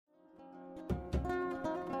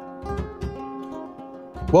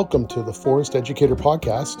Welcome to the Forest Educator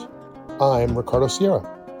Podcast. I'm Ricardo Sierra.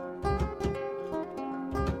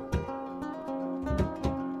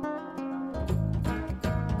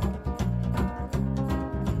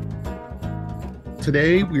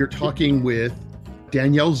 Today we are talking with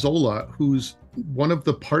Danielle Zola, who's one of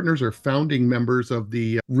the partners or founding members of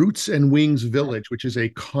the Roots and Wings Village, which is a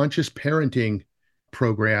conscious parenting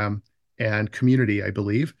program and community, I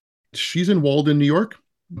believe. She's in Walden, New York.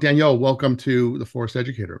 Danielle, welcome to the Forest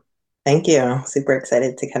Educator. Thank you. Super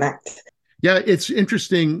excited to connect. Yeah, it's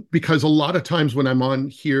interesting because a lot of times when I'm on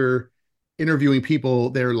here interviewing people,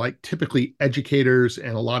 they're like typically educators,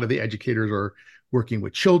 and a lot of the educators are working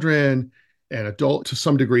with children and adult, to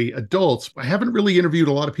some degree, adults. I haven't really interviewed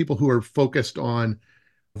a lot of people who are focused on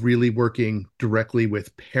really working directly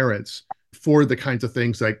with parents for the kinds of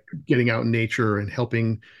things like getting out in nature and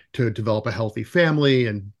helping to develop a healthy family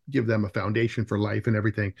and give them a foundation for life and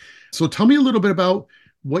everything. So tell me a little bit about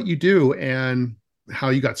what you do and how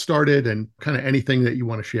you got started and kind of anything that you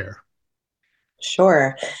want to share.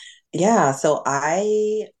 Sure. Yeah. So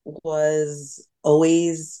I was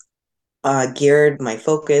always geared my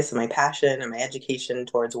focus and my passion and my education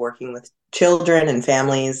towards working with children and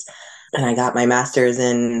families. And I got my master's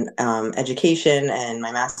in education and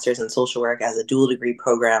my master's in social work as a dual degree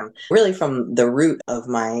program. Really, from the root of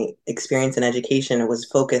my experience in education, it was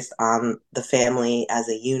focused on the family as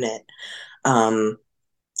a unit. Um,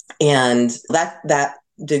 and that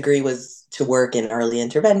degree was to work in early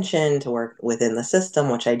intervention, to work within the system,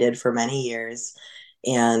 which I did for many years.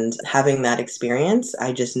 And having that experience,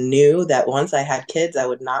 I just knew that once I had kids, I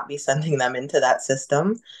would not be sending them into that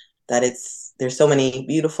system. That there's so many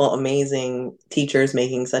beautiful, amazing teachers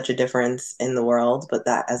making such a difference in the world, but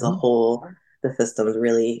that as a whole, the system is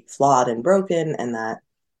really flawed and broken. And that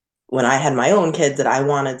when I had my own kids, that I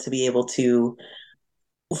wanted to be able to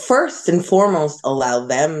first and foremost allow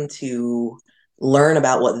them to learn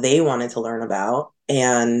about what they wanted to learn about,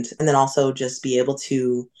 and then also just be able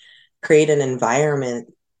to create an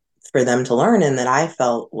environment for them to learn in that I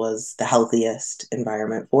felt was the healthiest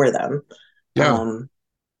environment for them. Yeah.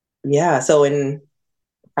 Yeah, so in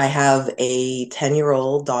I have a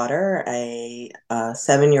 10-year-old daughter, a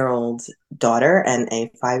 7-year-old daughter, and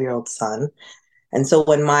a 5-year-old son. And so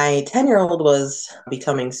when my 10-year-old was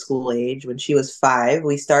becoming school age, when she was 5,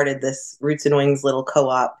 we started this Roots and Wings little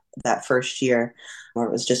co-op that first year, where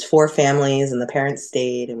it was just 4 families and the parents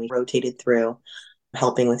stayed and we rotated through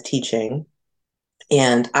helping with teaching.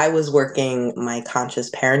 And I was working my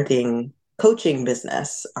conscious parenting coaching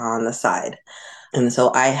business on the side. And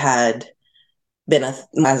so I had been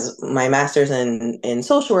as my master's in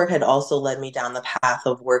social work had also led me down the path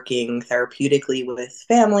of working therapeutically with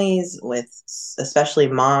families, with especially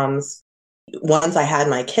moms. Once I had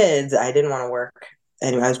my kids, I didn't want to work.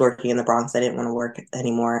 Anyway, I was working in the Bronx. I didn't want to work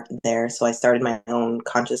anymore there. So I started my own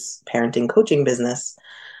conscious parenting coaching business,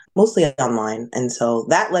 mostly online. And so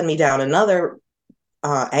that led me down another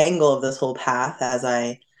angle of this whole path as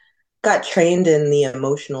I got trained in the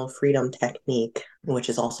emotional freedom technique, which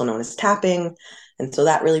is also known as tapping. And so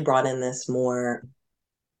that really brought in this more,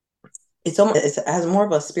 it has more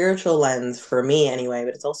of a spiritual lens for me anyway,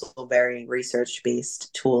 but it's also a very research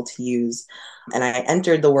based tool to use. And I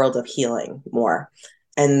entered the world of healing more.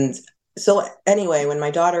 And so anyway, when my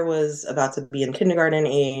daughter was about to be in kindergarten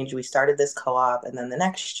age, we started this co-op. And then the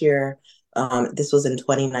next year, this was in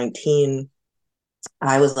 2019,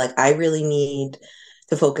 I was like, I really need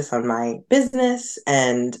to focus on my business.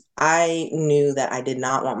 And I knew that I did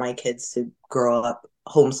not want my kids to grow up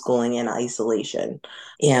homeschooling in isolation.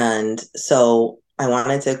 And so I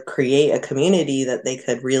wanted to create a community that they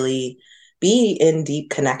could really be in deep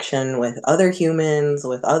connection with other humans,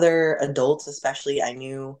 with other adults, especially. I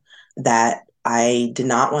knew that I did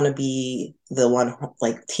not want to be the one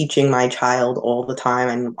like teaching my child all the time.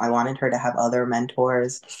 And I wanted her to have other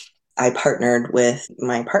mentors. I partnered with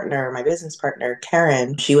my partner, my business partner,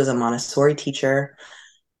 Karen. She was a Montessori teacher,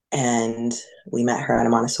 and we met her at a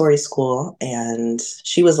Montessori school. And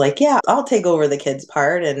she was like, "Yeah, I'll take over the kids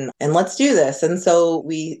part and let's do this." And so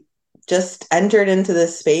we just entered into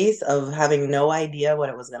this space of having no idea what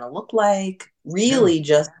it was going to look like, Yeah. really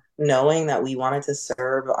just knowing that we wanted to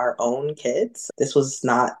serve our own kids. This was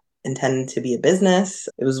not intended to be a business.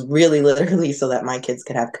 It was really literally so that my kids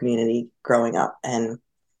could have community growing up. And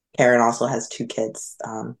Karen also has 2 kids,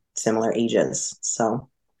 similar ages. So,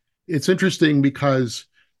 It's interesting because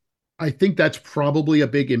I think that's probably a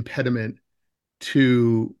big impediment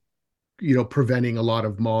to, preventing a lot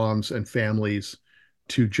of moms and families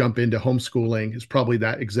to jump into homeschooling is probably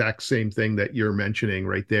that exact same thing that you're mentioning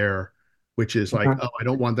right there which is like, Mhm. oh, I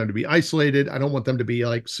don't want them to be isolated. I don't want them to be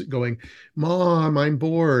like going, Mom, I'm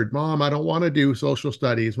bored. Mom, I don't want to do social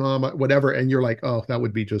studies. Mom, whatever. And you're like, oh, that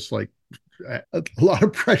would be just like a lot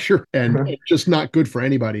of pressure and Mhm. just not good for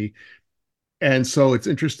anybody. And so it's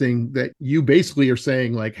interesting that you basically are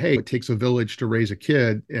saying, like, hey, it takes a village to raise a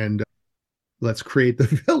kid, and let's create the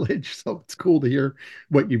village. So it's cool to hear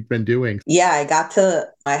what you've been doing. Yeah,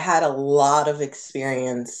 I had a lot of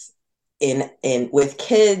experience in with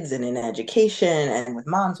kids and in education and with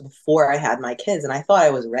moms before I had my kids. And I thought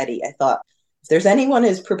I was ready. I thought if there's anyone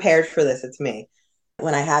who's prepared for this, it's me.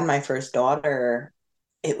 When I had my first daughter,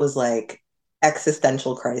 it was like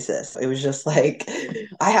existential crisis. It was just like,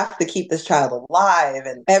 I have to keep this child alive.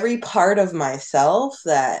 And every part of myself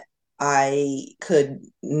that I could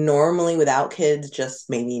normally without kids just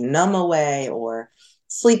maybe numb away or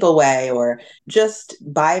sleep away or just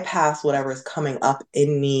bypass whatever's coming up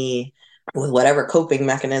in me with whatever coping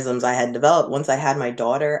mechanisms I had developed once I had my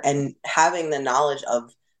daughter and having the knowledge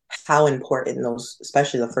of how important those,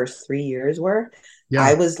 especially the first 3 years were. Yeah,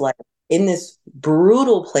 I was like in this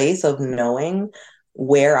brutal place of knowing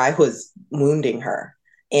where I was wounding her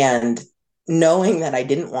and knowing that I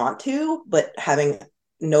didn't want to, but having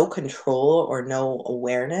no control or no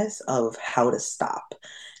awareness of how to stop.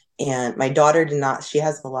 And my daughter did not, she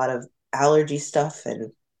has a lot of allergy stuff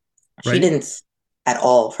and she right. didn't at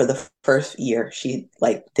all for the first year. She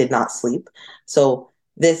like did not sleep. So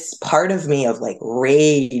this part of me of like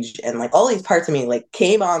rage and like all these parts of me like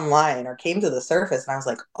came online or came to the surface and I was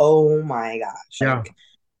like, "Oh my gosh. Yeah, Like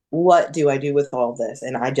what do I do with all this?"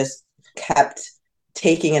 And I just kept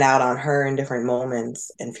taking it out on her in different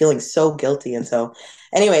moments and feeling so guilty. And so,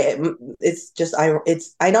 anyway, it's just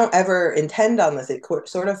I don't ever intend on this. It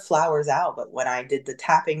sort of flowers out. But when I did the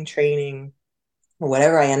tapping training or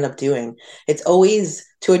whatever I end up doing, it's always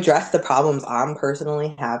to address the problems I'm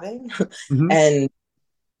personally having. hmm, And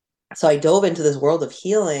so I dove into this world of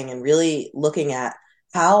healing and really looking at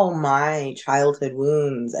how my childhood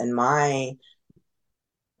wounds and my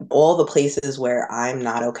all the places where I'm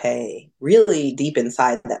not okay, really deep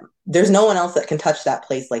inside them. There's no one else that can touch that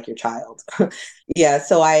place like your child. Yeah,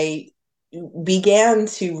 so I began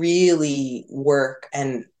to really work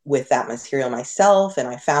and with that material myself, and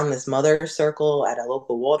I found this mother circle at a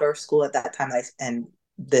local Waldorf school at that time. And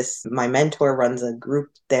this my mentor runs a group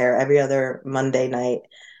there every other Monday night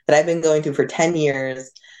that I've been going to for 10 years,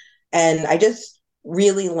 and I just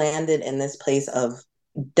really landed in this place of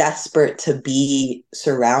desperate to be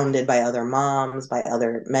surrounded by other moms, by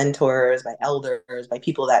other mentors, by elders, by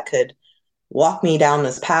people that could walk me down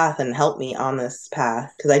this path and help me on this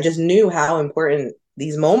path. Because I just knew how important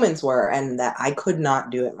these moments were and that I could not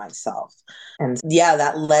do it myself. And yeah,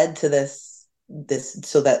 that led to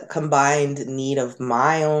so that combined need of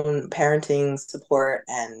my own parenting support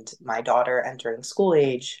and my daughter entering school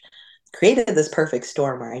age created this perfect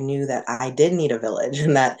storm where I knew that I did need a village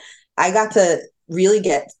and that I got to really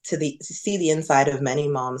get to see the inside of many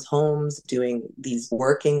moms' homes, doing these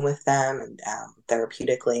working with them and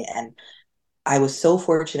therapeutically. And I was so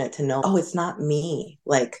fortunate to know, oh, it's not me.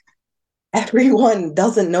 Like everyone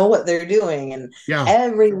doesn't know what they're doing, and yeah,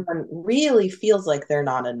 everyone really feels like they're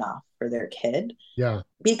not enough for their kid yeah,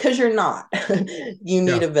 because you're not. You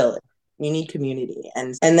need yeah. a village. You need community.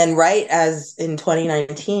 And then right as in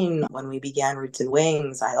 2019 when we began Roots and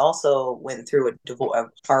Wings, I also went through a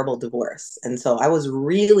horrible divorce. And so I was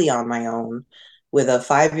really on my own with a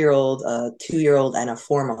 5-year old, a 2-year old and a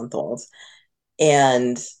 4-month old.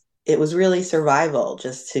 And it was really survival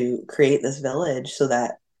just to create this village so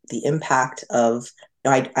that the impact of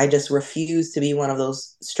I just refused to be one of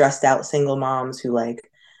those stressed out single moms who like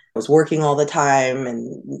was working all the time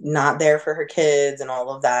and not there for her kids and all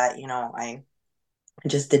of that. I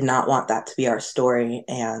just did not want that to be our story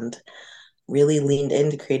and really leaned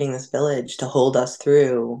into creating this village to hold us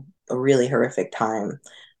through a really horrific time.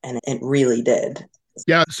 And it really did.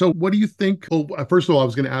 Yeah. So what do you think? Well, first of all, I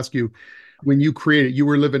was going to ask you, when you created, you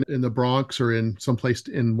were living in the Bronx or in someplace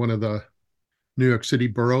in one of the New York City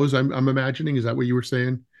boroughs, I'm imagining. Is that what you were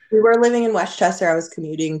saying? We were living in Westchester. I was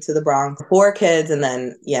commuting to the Bronx for kids. And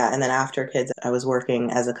then, yeah, and then after kids, I was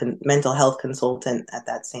working as a mental health consultant at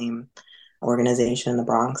that same organization in the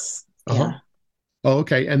Bronx. Uh-huh. Yeah. Oh,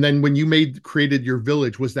 okay. And then when you created your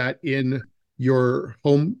village, was that in your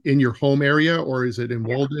home area, or is it in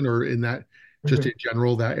Yeah. Walden, or in that just Mhm. in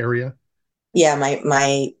general that area? Yeah,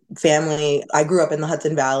 my family, I grew up in the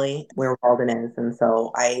Hudson Valley where Walden is. And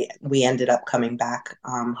so we ended up coming back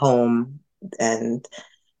home and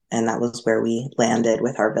and that was where we landed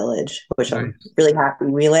with our village, which I'm Nice. really happy.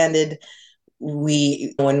 We landed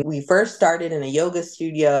when we first started in a yoga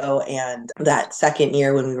studio, and that second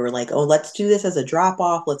year when we were like, oh, let's do this as a drop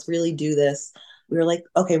off, let's really do this, we were like,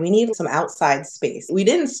 okay, we need some outside space. We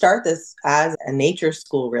didn't start this as a nature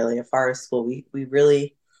school, really, a forest school. We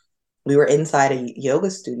were inside a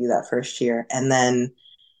yoga studio that first year, and then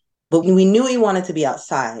but we knew we wanted to be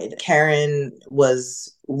outside. Karen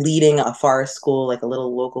was leading a forest school, like a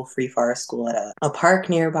little local free forest school at a park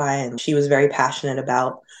nearby, and she was very passionate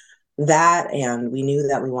about that. And we knew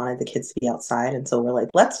that we wanted the kids to be outside. And so we're like,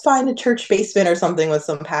 let's find a church basement or something with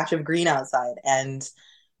some patch of green outside. And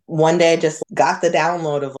one day I just got the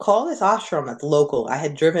download of call this ashram that's local. I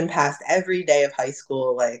had driven past every day of high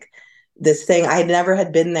school, like this thing. I had never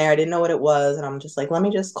had been there. I didn't know what it was. And I'm just like, let me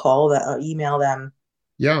just call that, email them.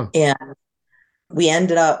 Yeah. And we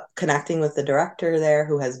ended up connecting with the director there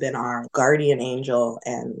who has been our guardian angel.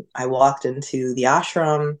 And I walked into the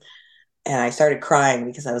ashram and I started crying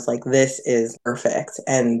because I was like, this is perfect.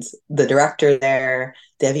 And the director there,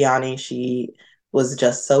 Devyani, she was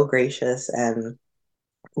just so gracious and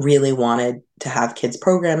really wanted to have kids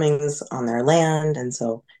programmings on their land. And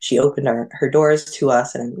so she opened her doors to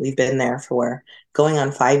us, and we've been there for going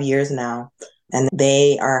on 5 years now. And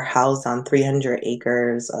they are housed on 300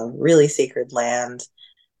 acres of really sacred land.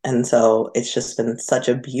 And so it's just been such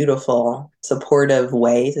a beautiful, supportive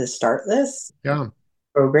way to start this Yeah.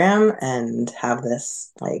 program and have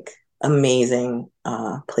this like amazing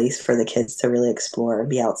place for the kids to really explore and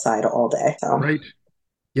be outside all day. So, Right.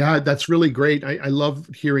 Yeah, that's really great. I love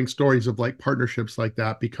hearing stories of like partnerships like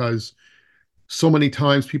that because so many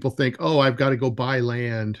times people think, oh, I've got to go buy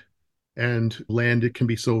land, and land, it can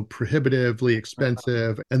be so prohibitively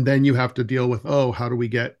expensive. And then you have to deal with, oh, how do we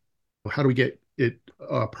get it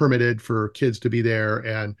permitted for kids to be there,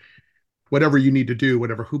 and whatever you need to do,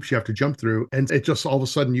 whatever hoops you have to jump through. And it just all of a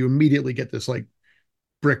sudden you immediately get this like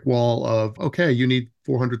brick wall of, okay, you need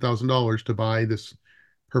 $400,000 to buy this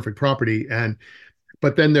perfect property. And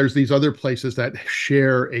but then there's these other places that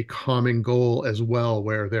share a common goal as well,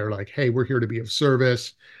 where they're like, hey, we're here to be of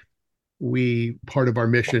service. We part of our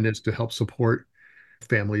mission is to help support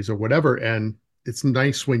families or whatever. And it's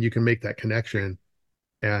nice when you can make that connection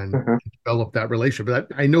and mhm, develop that relationship.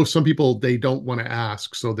 But I know some people, they don't want to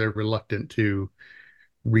ask, so they're reluctant to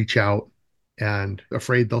reach out and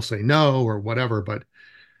afraid they'll say no or whatever. But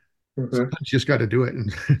mhm, sometimes you just got to do it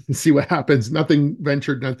and see what happens. Nothing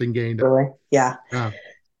ventured, nothing gained. really, yeah, Yeah,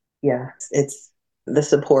 yeah. It's the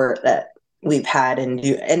support that we've had, and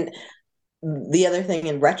the other thing,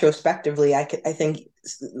 and retrospectively, I think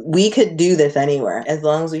we could do this anywhere as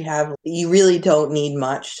long as we have. You really don't need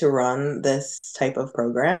much to run this type of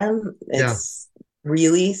program. yeah, It's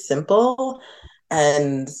really simple,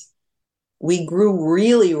 and we grew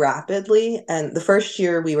really rapidly. And the first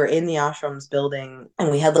year we were in the ashrams building, and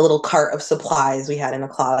we had the little cart of supplies we had in a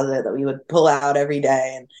closet that we would pull out every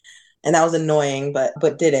day, and that was annoying, but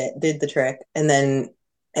did the trick. And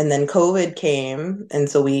then COVID came, and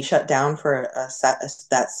so we shut down for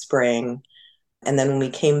that spring. And then when we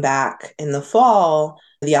came back in the fall,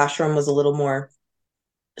 the ashram was a little more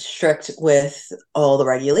strict with all the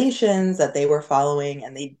regulations that they were following,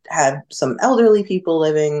 and they had some elderly people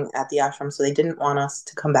living at the ashram, so they didn't want us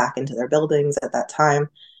to come back into their buildings at that time.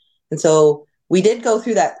 And so we did go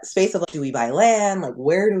through that space of like, do we buy land, like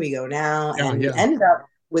where do we go now? yeah, And we yeah, ended up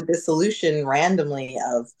with this solution randomly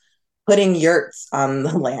of putting yurts on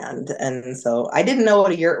the land. And so I didn't know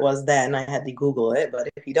what a yurt was then. I had to Google it. But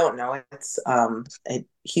if you don't know, it's a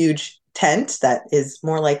huge tent that is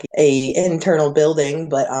more like a internal building,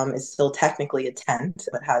 but it's still technically a tent.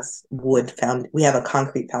 It has wood found. We have a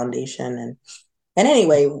concrete foundation, and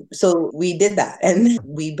anyway, so we did that, and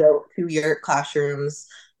we built 2 yurt classrooms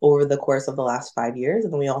over the course of the last 5 years.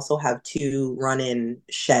 And then we also have 2 run-in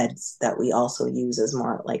sheds that we also use as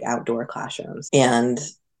more like outdoor classrooms. And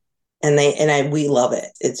we love it.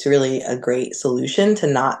 It's really a great solution to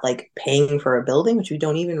not like paying for a building, which we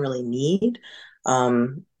don't even really need.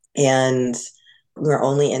 And we're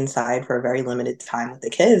only inside for a very limited time with the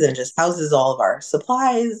kids, and it just houses all of our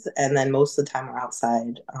supplies. And then most of the time we're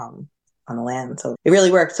outside on the land. So it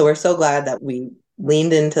really works. So we're so glad that we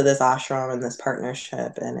leaned into this ashram and this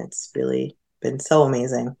partnership, and it's really been so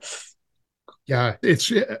amazing. yeah.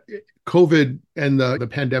 It's COVID and the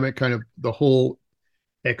pandemic, kind of the whole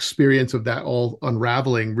experience of that all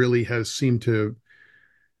unraveling really has seemed to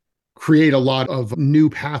create a lot of new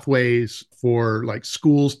pathways for like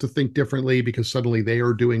schools to think differently because suddenly they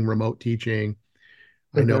are doing remote teaching.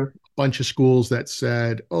 I know a Hmm. bunch of schools that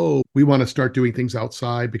said, oh, we want to start doing things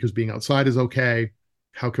outside because being outside is okay.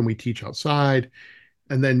 How can we teach outside?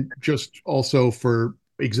 And then just also for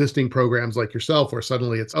existing programs like yourself where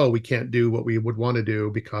suddenly it's, oh, we can't do what we would want to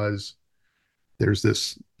do because there's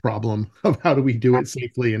this problem of how do we do it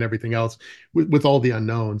safely and everything else with all the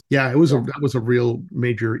unknowns. Yeah, Yeah. that was a real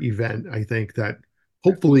major event, I think, that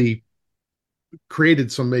hopefully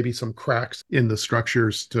created some maybe some cracks in the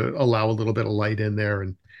structures to allow a little bit of light in there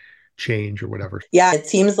and change or whatever. Yeah, it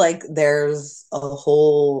seems like there's a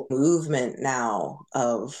whole movement now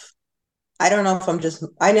of I don't know if I'm just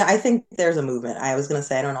I know I think there's a movement. I was gonna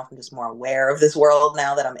say I don't know if I'm just more aware of this world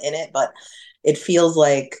now that I'm in it, but it feels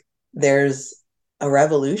like there's a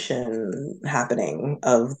revolution happening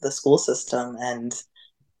of the school system, and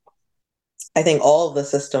I think all of the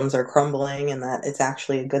systems are crumbling and that it's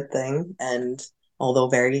actually a good thing. And although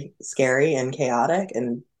very scary and chaotic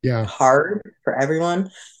and Yeah, hard for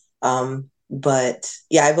everyone. But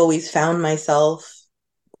yeah, I've always found myself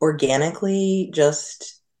organically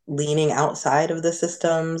just leaning outside of the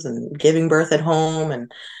systems and giving birth at home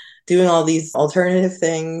and doing all these alternative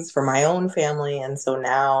things for my own family. And so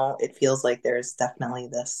now it feels like there's definitely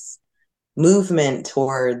this movement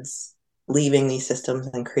towards leaving these systems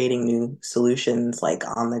and creating new solutions like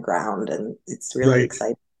on the ground. And it's really right.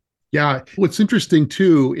 exciting. Yeah. What's interesting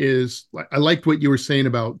too is I liked what you were saying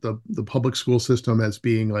about the public school system as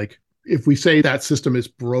being like, if we say that system is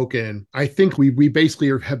broken, I think we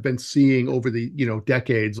basically have been seeing over the,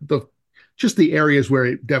 decades, the just the areas where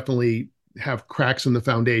it definitely have cracks in the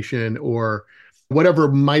foundation or whatever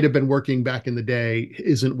might have been working back in the day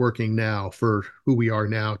isn't working now for who we are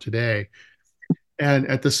now today. And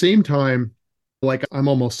at the same time, like I'm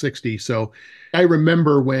almost 60. So I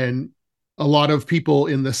remember when a lot of people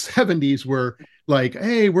in the 70s were like,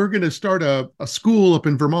 hey, we're going to start a school up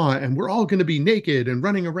in Vermont and we're all going to be naked and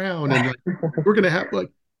running around and like, we're going to have like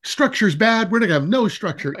structure's bad. We're going to have no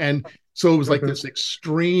structure. And so it was like Mhm. this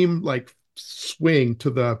extreme like swing to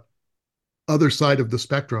the other side of the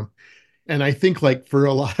spectrum. And I think like for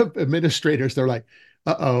a lot of administrators, they're like,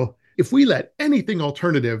 uh-oh, if we let anything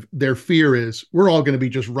alternative, their fear is we're all going to be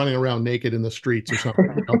just running around naked in the streets or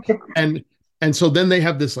something. And so then they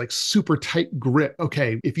have this like super tight grip.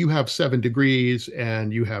 Okay, if you have 7 degrees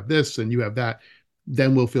and you have this and you have that,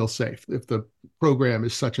 then we'll feel safe. If the program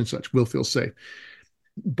is such and such, we'll feel safe.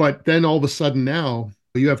 But then all of a sudden now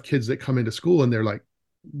you have kids that come into school and they're like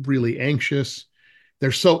really anxious.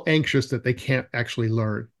 They're so anxious that they can't actually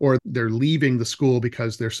learn, or they're leaving the school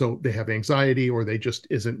because they have anxiety or they just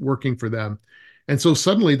isn't working for them. And so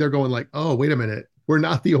suddenly they're going like, oh, wait a minute, we're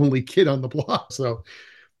not the only kid on the block. So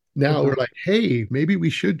now we're Mhm. like, hey, maybe we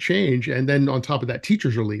should change. And then on top of that,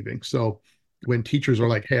 teachers are leaving. So when teachers are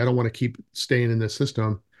like, hey, I don't want to keep staying in this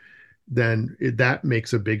system, then that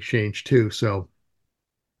makes a big change too. So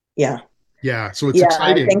Yeah. yeah, so it's Yeah,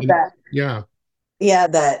 I exciting. think And that, yeah, yeah,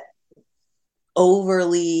 that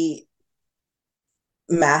overly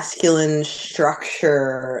masculine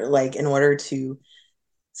structure, like in order to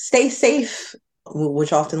stay safe,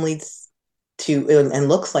 which often leads to and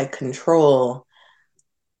looks like control,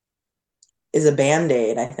 is a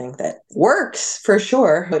band-aid. I think that works for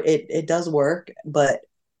sure. It does work, but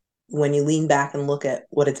when you lean back and look at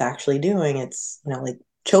what it's actually doing, it's like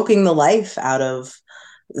choking the life out of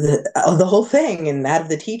the whole thing and out of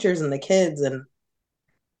the teachers and the kids. And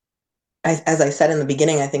as I said in the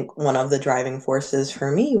beginning, I think one of the driving forces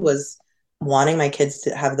for me was wanting my kids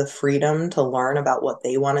to have the freedom to learn about what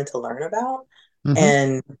they wanted to learn about. hmm,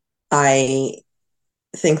 And I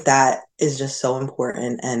think that is just so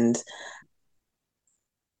important. And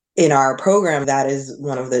in our program, that is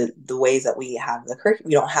one of the ways that we have the curriculum.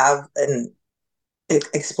 We don't have an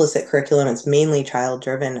explicit curriculum. It's mainly child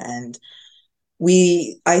driven. And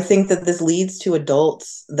I think that this leads to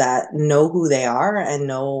adults that know who they are and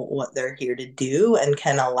know what they're here to do and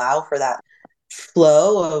can allow for that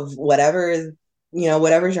flow of whatever is,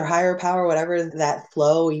 whatever's your higher power, whatever is that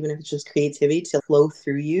flow, even if it's just creativity, to flow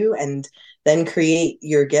through you and then create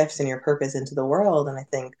your gifts and your purpose into the world. And I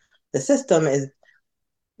think the system is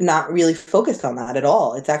not really focused on that at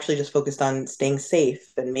all. It's actually just focused on staying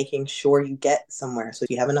safe and making sure you get somewhere. So if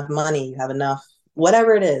you have enough money, you have enough,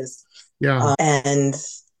 whatever it is. yeah, And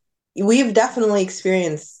we've definitely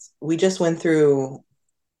experienced, we just went through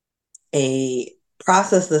a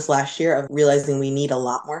process this last year of realizing we need a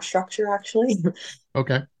lot more structure, actually.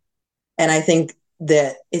 okay, And I think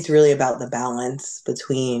that it's really about the balance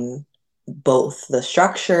between both the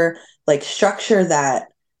structure, like structure that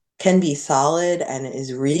can be solid and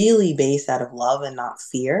is really based out of love and not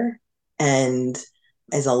fear and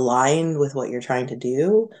is aligned with what you're trying to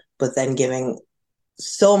do, but then giving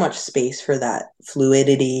so much space for that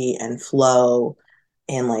fluidity and flow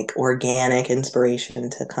and like organic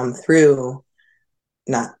inspiration to come through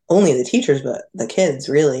not only the teachers, but the kids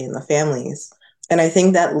really and the families. And I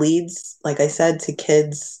think that leads, like I said, to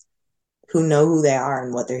kids who know who they are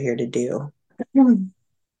and what they're here to do.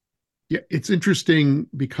 Yeah, it's interesting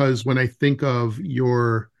because when I think of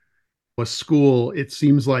your a school, it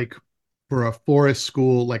seems like for a forest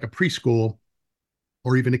school, like a preschool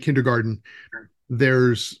or even a kindergarten,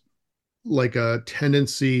 there's like a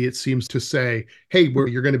tendency, it seems to say, hey,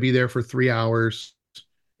 you're going to be there for 3 hours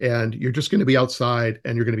and you're just going to be outside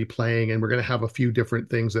and you're going to be playing and we're going to have a few different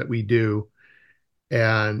things that we do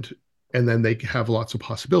and then they have lots of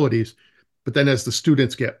possibilities. But then as the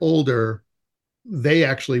students get older, they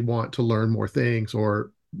actually want to learn more things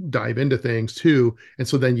or dive into things too. And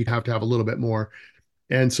so then you have to have a little bit more.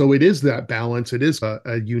 And so it is that balance. It is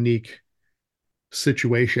a unique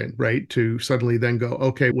situation, right? To suddenly then go,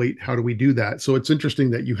 okay, wait, how do we do that? So it's interesting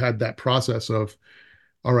that you had that process of,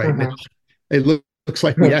 all right, now Mhm. it looks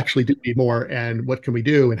like we actually do need more. And what can we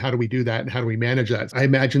do? And how do we do that? And how do we manage that? I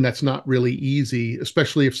imagine that's not really easy,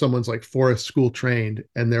 especially if someone's like forest school trained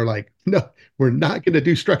and they're like, no, we're not going to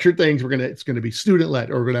do structured things. It's going to be student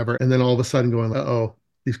led or whatever. And then all of a sudden going, oh,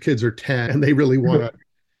 these kids are 10 and they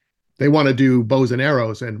want to do bows and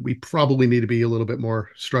arrows. And we probably need to be a little bit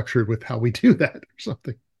more structured with how we do that or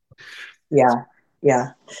something. Yeah, yeah,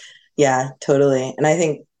 yeah, totally. And I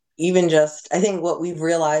think even just, I think what we've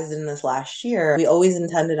realized in this last year, we always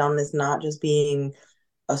intended on this not just being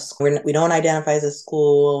a school. We don't identify as a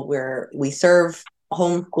school where we serve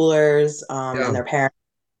homeschoolers Yeah. and their parents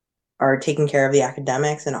are taking care of the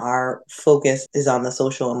academics, and our focus is on the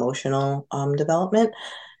social emotional development.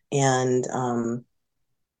 And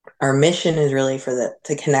our mission is really for the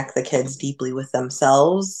to connect the kids deeply with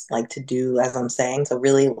themselves, like to do as I'm saying, to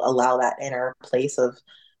really allow that inner place of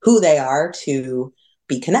who they are to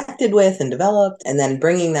be connected with and developed, and then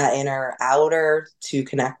bringing that inner outer to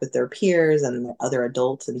connect with their peers and other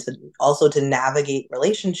adults, and to also to navigate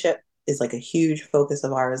relationship is like a huge focus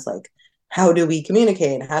of ours. Like, how do we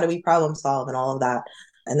communicate, how do we problem solve, and all of that.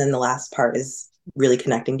 And then the last part is really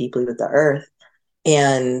connecting deeply with the earth.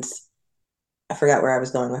 And I forgot where I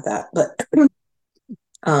was going with that, but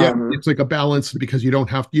Yeah, um, it's like a balance because you don't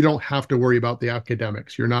have to worry about the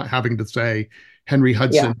academics. You're not having to say Henry yeah,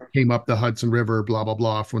 Hudson came up the Hudson River, blah blah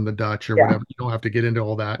blah, from the Dutch or yeah, whatever. You don't have to get into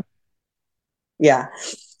all that, yeah.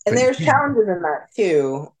 And but you there's can. challenges in that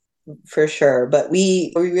too, for sure. But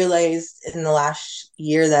we realized in the last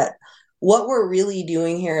year that what we're really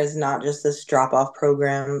doing here is not just this drop off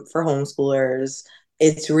program for homeschoolers.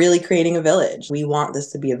 It's really creating a village. We want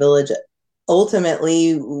this to be a village.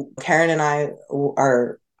 Ultimately, Karen and I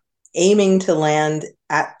are aiming to land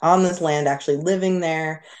at on this land, actually living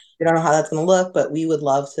there. We don't know how that's going to look, but we would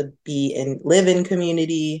love to be in live in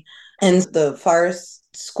community. And the forest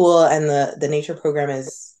school and the nature program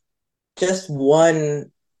is just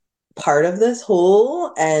one part of this whole.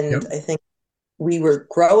 Yep. And I think we were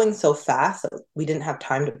growing so fast that we didn't have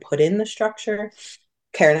time to put in the structure.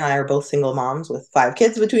 Karen and I are both single moms with 5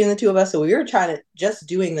 kids between the two of us. So we were trying to just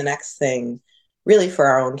doing the next thing really for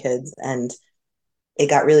our own kids. And it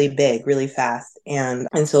got really big really fast. And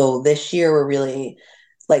so this year we're really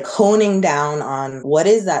like honing down on what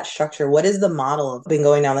is that structure, what is the model. Of been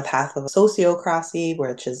going down the path of sociocracy,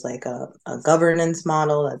 which is like a governance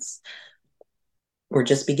model that's we're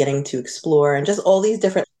just beginning to explore, and just all these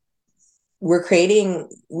different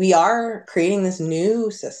we are creating this new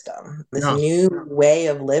system, this Yeah. new way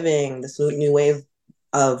of living, this new way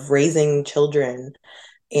of raising children.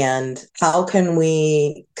 And how can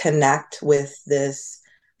we connect with this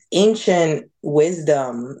ancient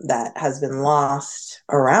wisdom that has been lost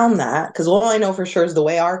around that? Because all I know for sure is the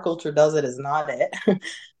way our culture does it is not it. And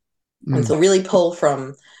Mm. so, really pull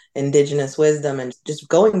from indigenous wisdom and just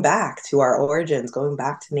going back to our origins, going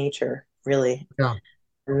back to nature, really. Yeah.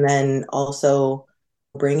 And then also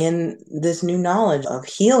bring in this new knowledge of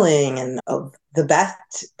healing and of the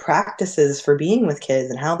best practices for being with kids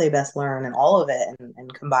and how they best learn and all of it,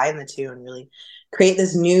 and combine the two and really create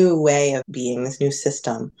this new way of being, this new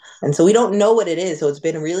system. And so we don't know what it is. So it's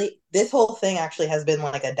been really, this whole thing actually has been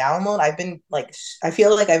like a download. I've been like, I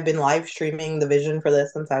feel like I've been live streaming the vision for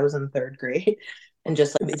this since I was in third grade. And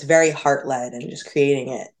just like, it's very heart led and just creating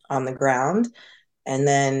it on the ground. And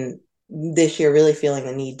then this year, really feeling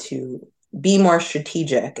the need to be more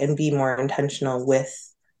strategic and be more intentional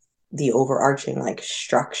with the overarching like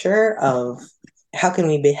structure of how can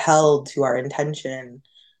we be held to our intention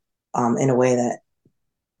in a way that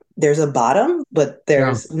there's a bottom, but Yeah.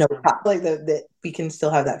 there's no top, like that we can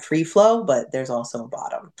still have that free flow, but there's also a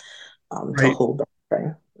bottom to Right. hold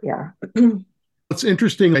everything. Yeah. What's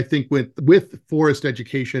interesting, I think, with forest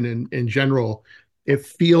education in general, it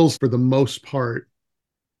feels for the most part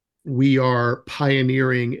we are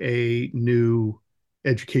pioneering a new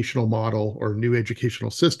educational model or new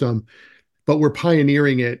educational system, but we're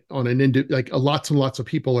pioneering it on like lots and lots of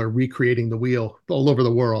people are recreating the wheel all over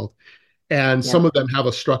the world. And Yeah. some of them have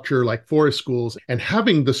a structure like forest schools, and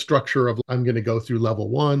having the structure of I'm going to go through level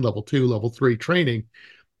one, level two, level three training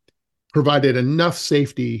provided enough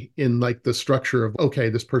safety in like the structure of, okay,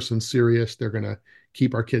 this person's serious. They're going to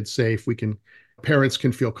keep our kids safe. Parents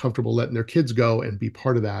can feel comfortable letting their kids go and be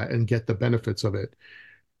part of that and get the benefits of it.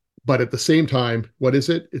 But at the same time, what is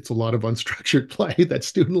it? It's a lot of unstructured play that's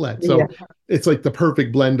student led. Yeah. So it's like the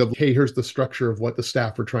perfect blend of, hey, here's the structure of what the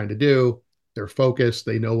staff are trying to do. They're focused,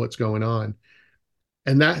 they know what's going on.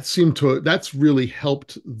 And that's really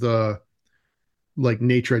helped the like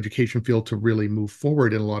nature education field to really move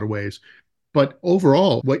forward in a lot of ways. But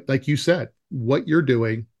overall, what, like you said, what you're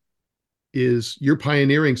doing is you're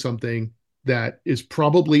pioneering something that is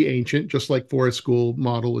probably ancient, just like forest school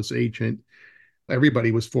model is ancient.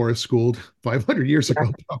 Everybody was forest schooled 500 years Yeah.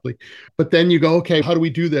 ago, probably. But then you go, okay, how do we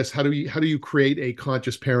do this? How do you create a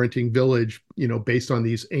conscious parenting village, based on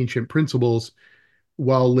these ancient principles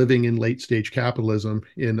while living in late stage capitalism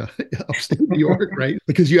in upstate New York, right?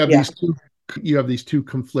 Because Yeah. you have these two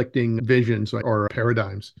conflicting visions or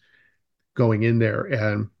paradigms going in there,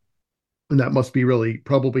 and that must be really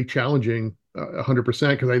probably challenging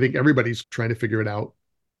 100% because I think everybody's trying to figure it out,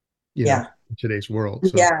 Yeah. in today's world.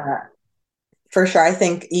 So Yeah. For sure. I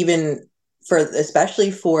think even for, especially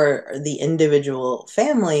for the individual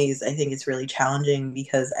families, I think it's really challenging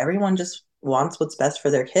because everyone just wants what's best for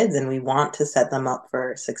their kids and we want to set them up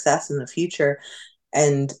for success in the future.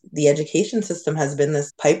 And the education system has been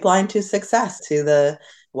this pipeline to success, to the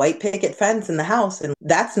white picket fence in the house. And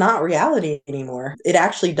that's not reality anymore. It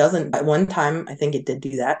actually doesn't. At one time, I think it did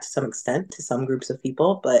do that to some extent to some groups of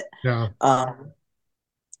people, but yeah, um,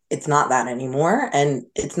 it's not that anymore. And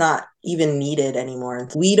it's not even needed anymore.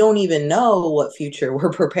 We don't even know what future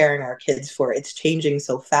we're preparing our kids for. It's changing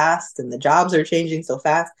so fast, and the jobs are changing so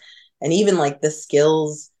fast. And even like the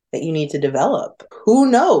skills that you need to develop, who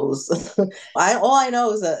knows? All I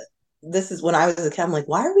know is that this is when I was a kid, I'm like,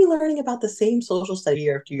 why are we learning about the same social study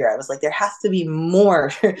year after year? I was like, there has to be more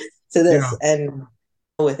to this. yeah, And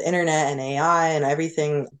with internet and AI and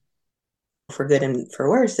everything, for good and for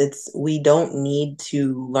worse, it's we don't need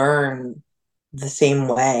to learn the same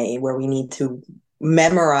way where we need to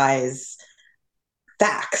memorize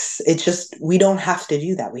facts. It's just we don't have to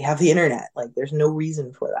do that. We have the internet. Like there's no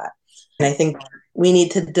reason for that. And I think we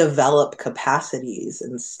need to develop capacities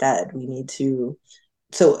instead. We need to,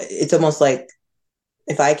 so it's almost like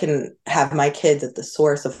if I can have my kids at the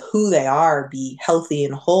source of who they are be healthy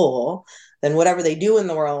and whole, then whatever they do in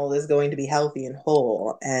the world is going to be healthy and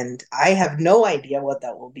whole. And I have no idea what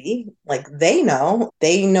that will be. Like they know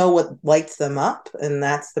what lights them up, and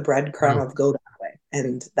that's the breadcrumb yeah, of go that way.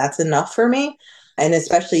 And that's enough for me. And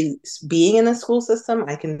especially being in the school system,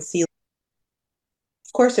 I can see, of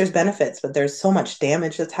course, there's benefits, but there's so much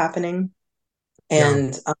damage that's happening. yeah,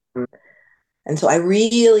 And and so I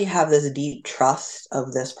really have this deep trust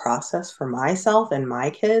of this process for myself and my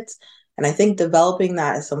kids. And I think developing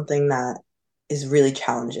that is something that is really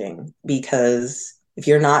challenging because if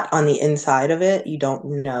you're not on the inside of it, you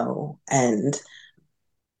don't know. And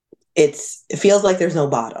it feels like there's no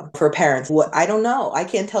bottom for parents. What I don't know. I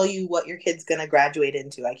can't tell you what your kid's going to graduate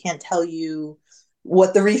into. I can't tell you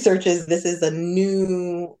what the research is. This is a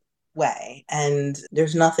new way and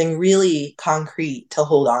there's nothing really concrete to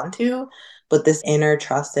hold on to, but this inner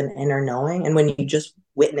trust and inner knowing. And when you just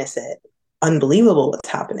witness it, unbelievable what's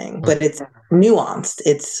happening, but it's nuanced.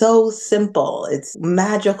 It's so simple. It's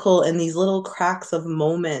magical in these little cracks of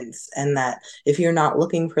moments. And that if you're not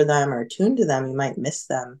looking for them or tuned to them, you might miss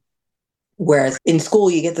them. Whereas in school,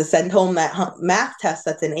 you get to send home that math test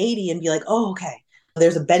that's an 80 and be like, oh, okay,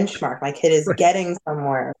 there's a benchmark. My kid is right. getting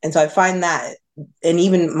somewhere. And so I find that, and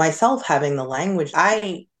even myself having the language,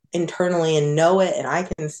 I internally and know it and I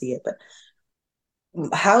can see it. But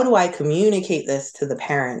how do I communicate this to the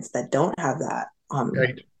parents that don't have that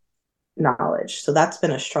Right. knowledge? So that's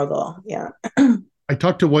been a struggle. Yeah. I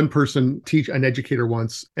talked to one person, teach an educator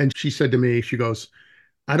once, and she said to me, she goes,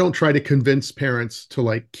 I don't try to convince parents to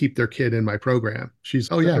like keep their kid in my program.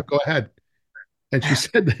 Oh yeah, go ahead. And she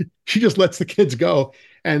said that she just lets the kids go.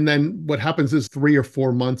 And then what happens is 3 or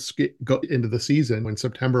 4 months go into the season in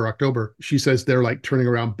September, October. She says they're like turning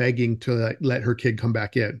around begging to like, let her kid come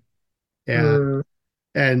back in. And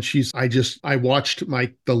Mm, I watched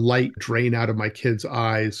the light drain out of my kids'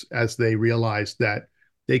 eyes as they realized that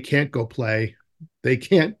they can't go play. They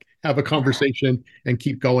can't have a conversation and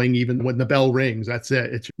keep going even when the bell rings. That's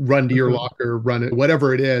it. It's run to your mhm. locker, run it,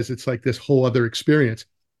 whatever it is. It's like this whole other experience.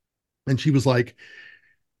 And she was like,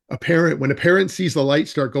 when a parent sees the light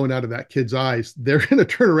start going out of that kid's eyes, they're going to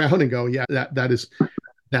turn around and go, yeah,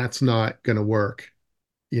 that's not going to work.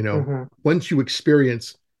 You know, Hmm. once you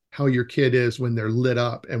experience how your kid is when they're lit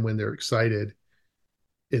up and when they're excited,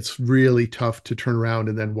 it's really tough to turn around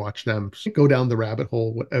and then watch them go down the rabbit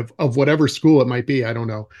hole of whatever school it might be. I don't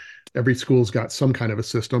know. Every school's got some kind of a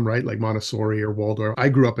system, right? Like Montessori or Waldorf. I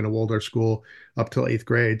grew up in a Waldorf school up till eighth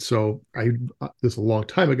grade. So this is a long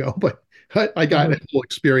time ago, but I got Hmm. a whole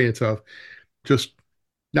experience of just,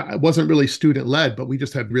 now, it wasn't really student led, but we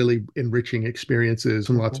just had really enriching experiences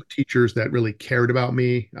and lots Hmm. of teachers that really cared about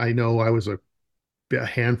me. I know I was a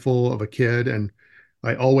handful of a kid, and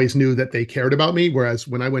I always knew that they cared about me. Whereas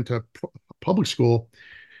when I went to public school,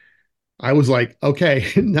 I was like, okay,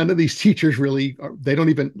 none of these teachers really, they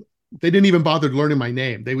didn't even bother learning my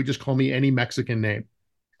name. They would just call me any Mexican name.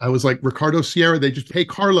 I was like, Ricardo Sierra. They just, hey,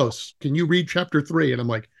 Carlos, can you read chapter 3? And I'm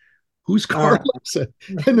like, who's Uh, Carlos?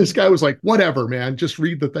 And this guy was like, whatever, man, just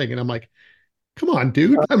read the thing. And I'm like, come on,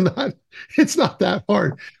 dude. It's not that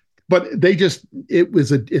hard. But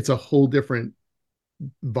it's a whole different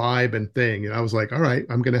vibe and thing. And I was like, all right,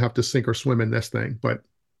 I'm going to have to sink or swim in this thing. But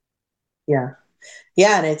yeah.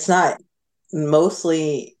 Yeah. And it's not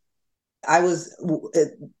mostly, I was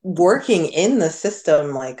working in the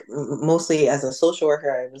system, like mostly as a social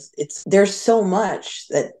worker. There's so much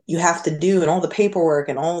that you have to do and all the paperwork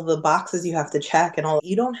and all the boxes you have to check and all,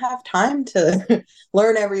 you don't have time to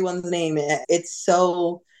learn everyone's name. It's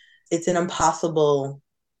an impossible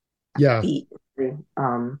yeah. feat.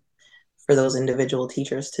 Um, for those individual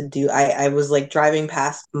teachers to do. I was like driving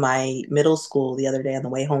past my middle school the other day on the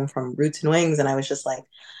way home from Roots and Wings, and I was just like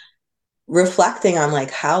reflecting on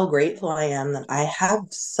like how grateful I am that I have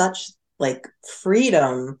such like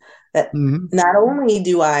freedom that Hmm. not only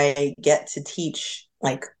do I get to teach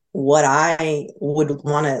like what I would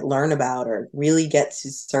want to learn about or really get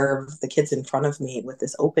to serve the kids in front of me with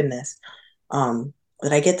this openness,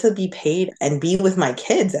 that I get to be paid and be with my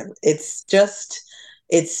kids. It's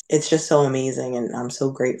just so amazing, and I'm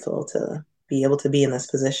so grateful to be able to be in this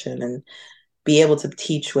position and be able to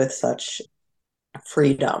teach with such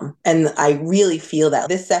freedom. And I really feel that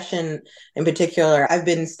this session in particular, I've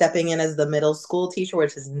been stepping in as the middle school teacher,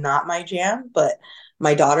 which is not my jam, but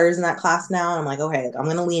my daughter is in that class now. And I'm like, okay, I'm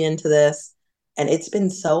going to lean into this. And it's been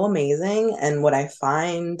so amazing. And what I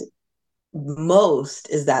find most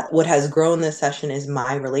is that what has grown this session is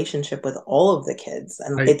my relationship with all of the kids,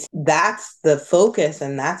 and I that's the focus,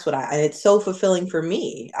 and that's what and it's so fulfilling for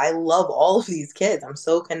me. I love all of these kids. I'm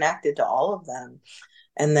so connected to all of them.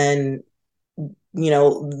 And then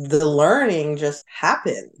the learning just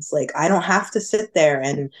happens. Like I don't have to sit there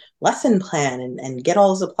and lesson plan and get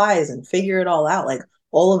all the supplies and figure it all out. Like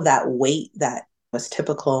all of that weight that was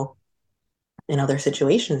typical in other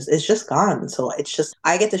situations is just gone. So it's just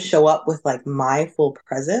I get to show up with like my full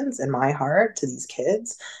presence and my heart to these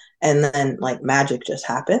kids, and then like magic just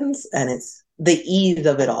happens, and it's the ease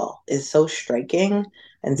of it all is so striking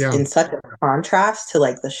and yeah, in such a contrast to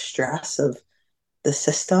like the stress of the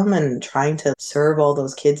system and trying to serve all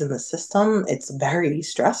those kids in the system. It's very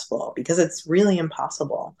stressful because it's really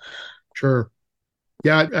impossible. sure.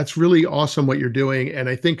 Yeah, that's really awesome what you're doing. And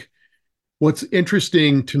I think what's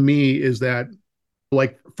interesting to me is that,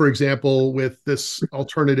 like, for example, with this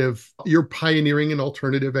alternative, you're pioneering an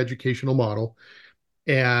alternative educational model.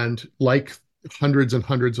 And like hundreds and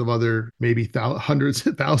hundreds of other, maybe hundreds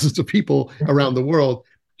of thousands of people around the world,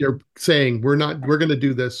 they're saying, we're going to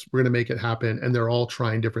do this, we're going to make it happen. And they're all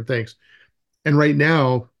trying different things. And right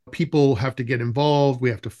now, people have to get involved. We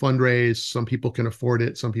have to fundraise. Some people can afford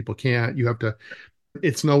it, some people can't. You have to,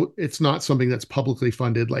 it's not something that's publicly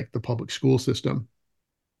funded like the public school system,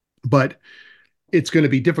 but it's going to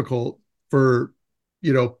be difficult for,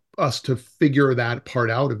 us to figure that part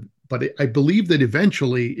out of. But I believe that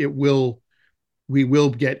eventually we will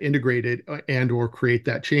get integrated and or create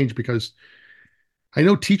that change, because I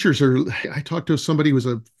know teachers are, I talked to somebody who was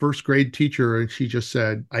a first grade teacher, and she just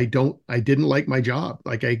said, I didn't like my job.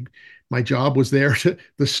 My job was there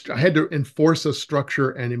I had to enforce a structure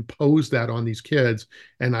and impose that on these kids.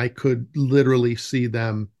 And I could literally see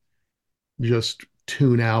them just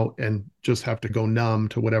tune out and just have to go numb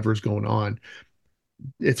to whatever's going on.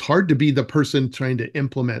 It's hard to be the person trying to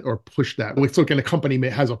implement or push that. It's like a company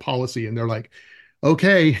has a policy and they're like,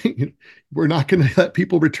 okay, we're not going to let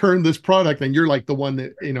people return this product. And you're like the one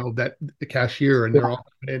that, that the cashier, and they're Yeah. all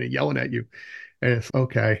coming in and yelling at you. And it's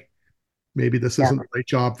okay, maybe this Yeah. isn't the right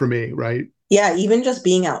job for me. Right. Yeah, even just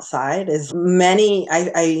being outside is many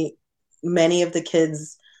of the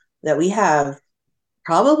kids that we have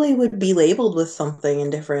probably would be labeled with something in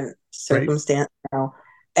different Right. circumstance now.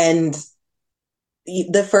 And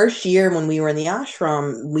the first year when we were in the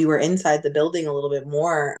ashram, we were inside the building a little bit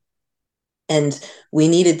more, and we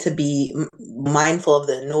needed to be mindful of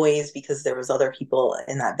the noise because there was other people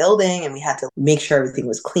in that building, and we had to make sure everything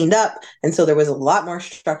was cleaned up. And so there was a lot more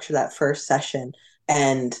structure that first session.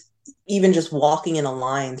 And even just walking in a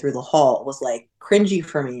line through the hall was like cringy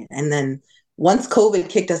for me. And then once COVID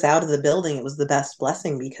kicked us out of the building, it was the best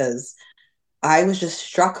blessing because I was just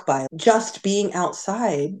struck by just being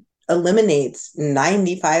outside eliminates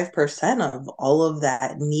 95% of all of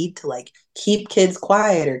that need to like keep kids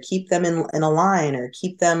quiet or keep them in a line or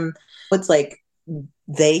keep them. It's like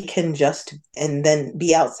they can just and then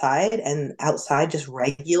be outside, and outside just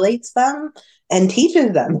regulates them and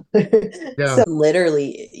teaches them. Yeah. So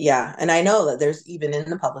literally, yeah. And I know that there's even in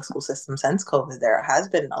the public school system since COVID, there has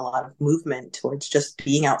been a lot of movement towards just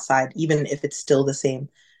being outside, even if it's still the same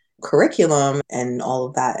curriculum and all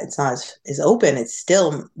of that. It's not as open. It's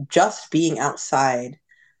still just being outside,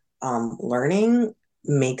 learning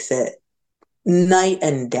makes it night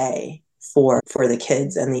and day for the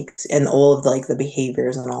kids and the and all of like the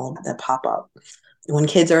behaviors and all of that pop up when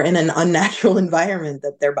kids are in an unnatural environment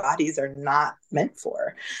that their bodies are not meant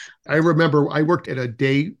for. I remember I worked at a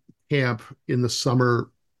day camp in the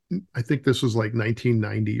summer. I think this was like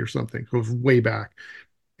 1990 or something. So it was way back.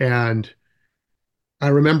 And I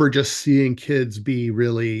remember just seeing kids be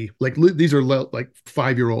really like these are like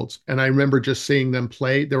 5 year olds. And I remember just seeing them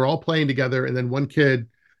play. They were all playing together. And then one kid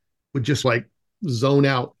would just like zone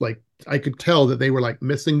out. Like I could tell that they were like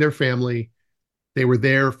missing their family. They were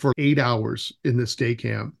there for 8 hours in this day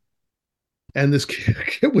camp. And this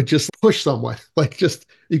kid would just push someone. Like just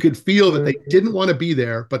you could feel that they Mm-hmm. didn't want to be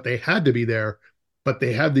there, but they had to be there. But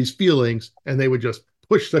they had these feelings, and they would just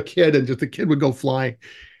push the kid, and just the kid would go flying.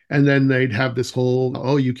 And then they'd have this whole,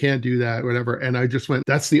 oh, you can't do that, whatever. And I just went,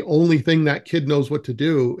 that's the only thing that kid knows what to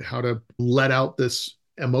do, how to let out this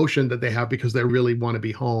emotion that they have because they really want to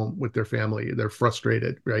be home with their family. They're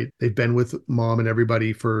frustrated, right? They've been with mom and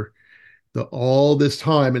everybody for all this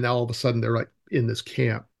time, and now all of a sudden they're like in this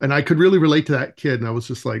camp. And I could really relate to that kid. And I was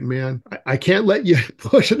just like, man, I can't let you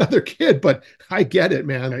push another kid, but I get it,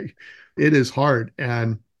 man. It is hard.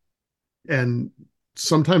 And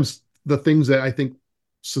sometimes the things that I think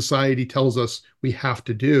society tells us we have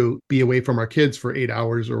to do, be away from our kids for 8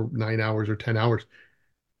 hours or 9 hours or 10 hours,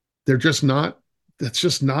 they're just not, that's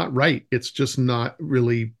just not right. It's just not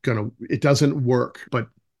really gonna, it doesn't work. But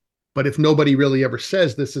if nobody really ever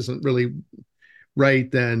says this isn't really right,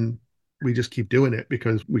 then we just keep doing it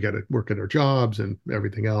because we got to work at our jobs and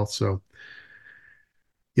everything else. So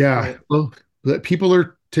yeah, Right. well, people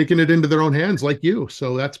are taking it into their own hands like you.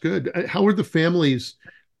 So that's good. How are the families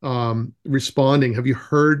responding? Have you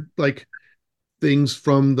heard like things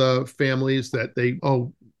from the families that they,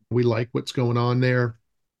 oh, we like what's going on there?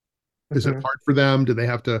 Is it Mm-hmm. hard for them? Do they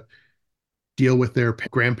have to deal with their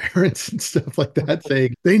grandparents and stuff like that,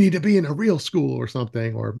 saying they need to be in a real school or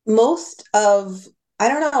something? Or Most of, I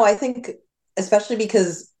don't know, I think, especially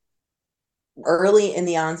because early in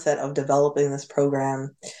the onset of developing this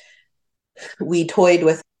program, we toyed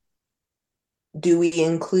with, do we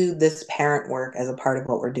include this parent work as a part of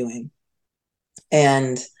what we're doing?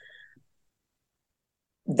 And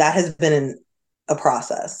that has been a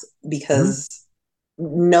process Mhm. because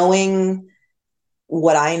knowing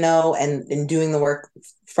what I know and doing the work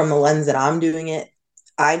from the lens that I'm doing it,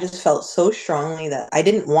 I just felt so strongly that I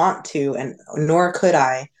didn't want to, and nor could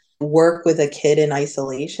I work with a kid in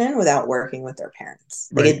isolation without working with their parents.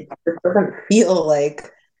 Like Right. it doesn't feel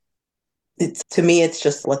like it's to me, it's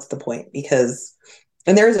just what's the point? Because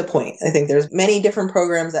and there is a point. I think there's many different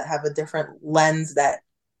programs that have a different lens that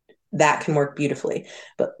can work beautifully.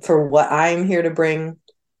 But for what I'm here to bring,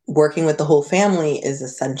 working with the whole family is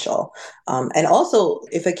essential. And also,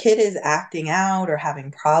 if a kid is acting out or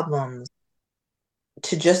having problems,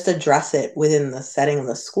 to just address it within the setting of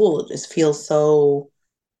the school just feels so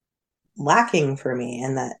lacking for me.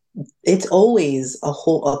 And that it's always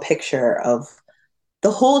a picture of the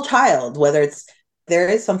whole child, whether it's there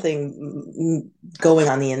is something going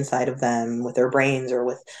on the inside of them with their brains or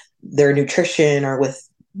with their nutrition or with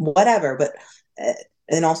whatever, but uh,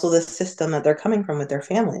 and also the system that they're coming from with their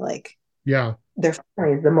family, like Yeah. their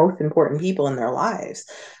family is the most important people in their lives.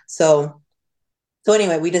 So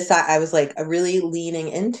anyway, we decided, I was like really leaning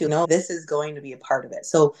into, no, this is going to be a part of it.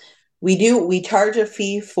 So we charge a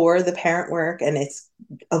fee for the parent work, and it's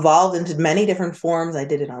evolved into many different forms. I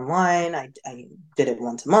did it online. I did it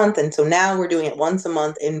once a month. And so now we're doing it once a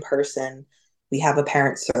month in person. We have a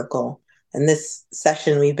parent circle. And this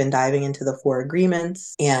session, we've been diving into the 4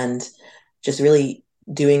 agreements and just really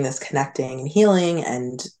doing this connecting and healing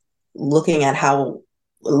and looking at how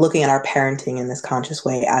looking at our parenting in this conscious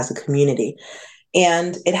way as a community.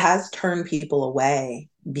 And it has turned people away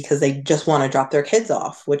because they just want to drop their kids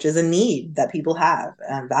off, which is a need that people have,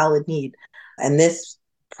 a valid need. And this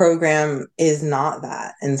program is not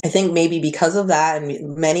that. And I think maybe because of that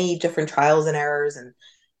and many different trials and errors and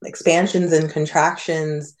expansions and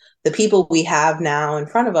contractions, the people we have now in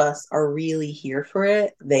front of us are really here for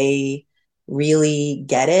it. They really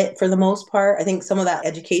get it for the most part. I think some of that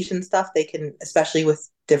education stuff they can, especially with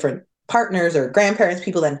different partners or grandparents,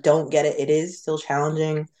 people that don't get it, it is still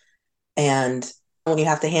challenging. And when you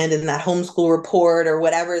have to hand in that homeschool report or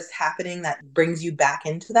whatever is happening that brings you back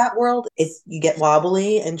into that world, it's you get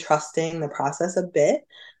wobbly and trusting the process a bit.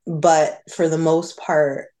 But for the most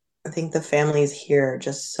part, I think the families here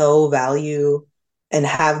just so value and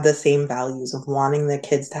have the same values of wanting the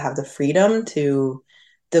kids to have the freedom to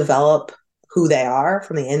develop who they are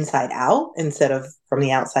from the inside out instead of from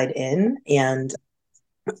the outside in. And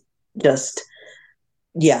just,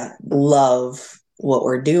 yeah, love what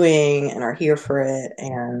we're doing and are here for it.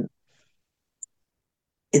 And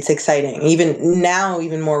it's exciting. Even now,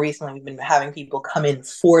 even more recently, we've been having people come in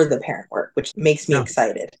for the parent work, which makes me Yeah.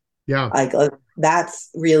 excited. Yeah. Like, that's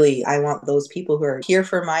really, I want those people who are here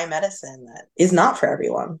for my medicine that is not for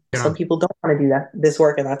everyone. Yeah. Some people don't want to do this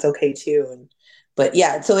work, and that's okay too. And but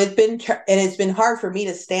yeah, so and it's been hard for me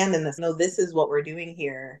to stand in this. No, this is what we're doing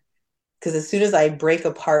here. Because as soon as I break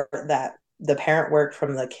apart that the parent work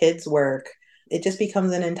from the kids work, it just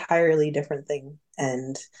becomes an entirely different thing.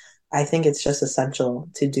 And I think it's just essential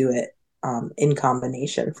to do it in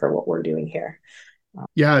combination for what we're doing here.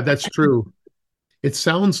 Yeah, that's true. It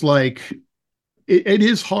sounds like it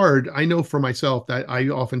is hard. I know for myself that I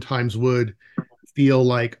oftentimes would feel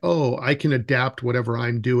like, oh, I can adapt whatever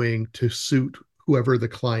I'm doing to suit whoever the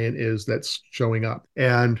client is that's showing up.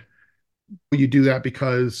 And you do that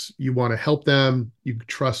because you want to help them, you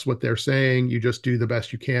trust what they're saying, you just do the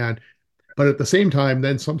best you can. But at the same time,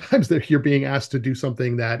 then sometimes you're being asked to do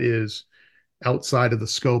something that is outside of the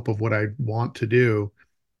scope of what I want to do.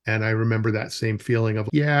 And I remember that same feeling of,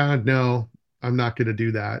 yeah, no, I'm not going to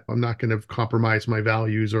do that. I'm not going to compromise my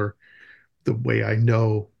values or the way I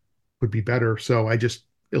know would be better. So I just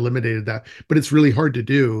eliminated that. But it's really hard to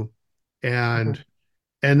do. Mhm.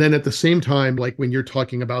 And then at the same time, like when you're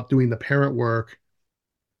talking about doing the parent work,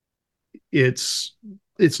 it's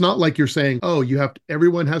it's not like you're saying, oh,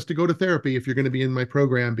 everyone has to go to therapy if you're going to be in my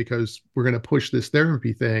program because we're going to push this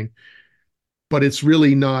therapy thing. But it's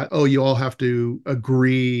really not, oh, you all have to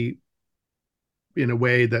agree in a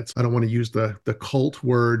way that's, I don't want to use the cult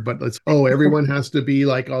word, but it's, oh, everyone has to be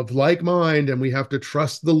like of like mind and we have to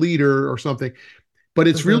trust the leader or something. But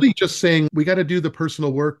it's Mhm. really just saying we got to do the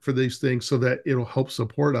personal work for these things so that it'll help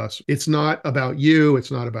support us. It's not about you.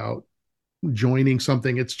 It's not about joining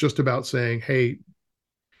something. It's just about saying, hey,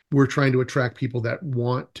 we're trying to attract people that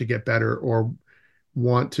want to get better or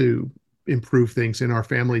want to improve things in our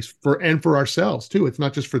families for ourselves too. It's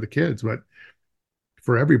not just for the kids, but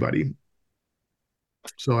for everybody.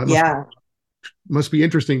 So it Yeah. must be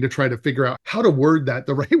interesting to try to figure out how to word that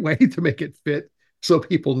the right way to make it fit so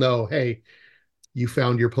people know, hey, you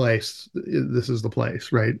found your place. This is the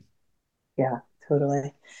place, right? Yeah,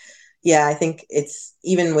 totally. Yeah, I think it's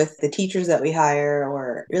even with the teachers that we hire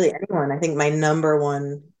or really anyone, I think my number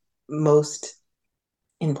one most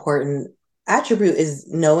important attribute is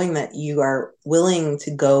knowing that you are willing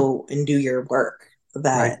to go and do your work, Right.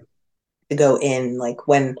 that to go in like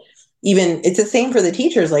when even it's the same for the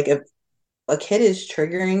teachers, like if a kid is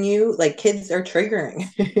triggering you, like kids are triggering.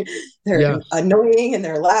 They're Yes. annoying and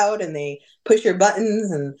they're loud and they push your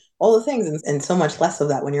buttons and all the things, and so much less of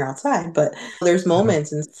that when you're outside. But there's Yeah.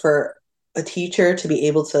 moments and for a teacher to be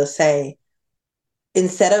able to say,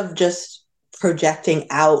 instead of just projecting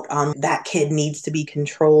out on that kid needs to be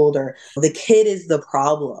controlled or the kid is the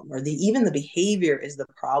problem or the even the behavior is the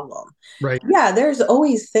problem. Right. Yeah, there's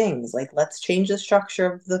always things like let's change the structure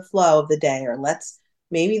of the flow of the day, or let's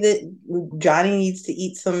maybe the Johnny needs to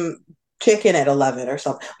eat some chicken at 11 or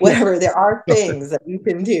something. Yeah. Whatever, there are things that you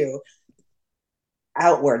can do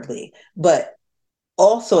outwardly, but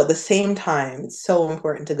also at the same time it's so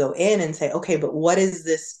important to go in and say, okay, but what is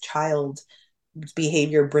this child's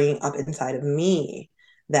behavior bringing up inside of me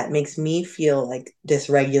that makes me feel like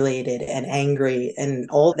dysregulated and angry, and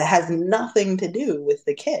all that has nothing to do with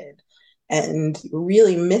the kid, and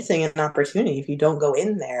really missing an opportunity if you don't go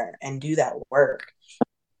in there and do that work.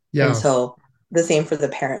 And Yeah. so the same for the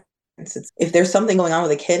parents. It's, if there's something going on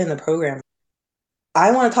with a kid in the program,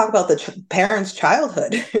 I want to talk about the parents'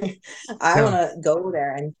 childhood. I Yeah. want to go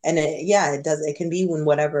there, and yeah, it does. It can be in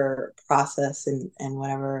whatever process and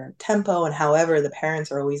whatever tempo and however the parents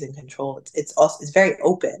are always in control. It's also it's very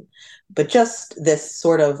open, but just this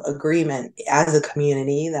sort of agreement as a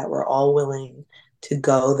community that we're all willing to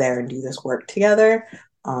go there and do this work together,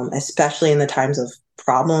 especially in the times of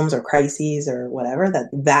problems or crises or whatever.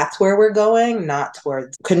 That's where we're going, not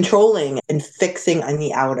towards controlling and fixing on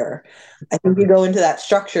the outer. I think you go into that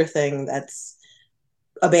structure thing that's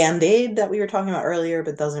a band-aid that we were talking about earlier,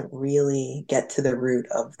 but doesn't really get to the root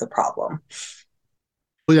of the problem.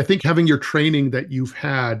 Well, I think having your training that you've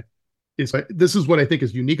had is this is what I think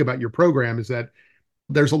is unique about your program is that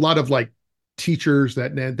there's a lot of like teachers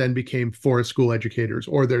that then became forest school educators,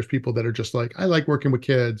 or there's people that are just like, I like working with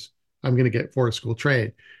kids. I'm going to get forest school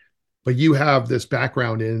trained. But you have this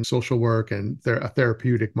background in social work and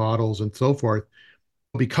therapeutic models and so forth.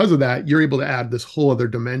 Because of that, you're able to add this whole other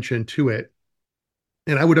dimension to it.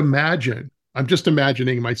 And I would imagine, I'm just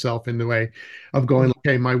imagining myself in the way of going,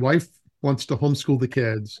 okay, my wife wants to homeschool the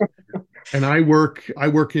kids and I work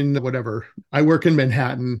in whatever, I work in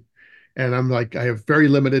Manhattan and I'm like, I have very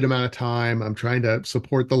limited amount of time. I'm trying to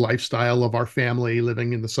support the lifestyle of our family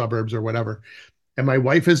living in the suburbs or whatever. And my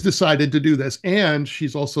wife has decided to do this. And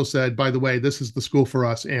she's also said, by the way, this is the school for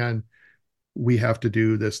us. And we have to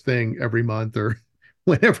do this thing every month or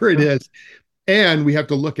whenever it is. And we have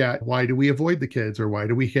to look at why do we avoid the kids or why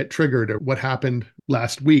do we get triggered or what happened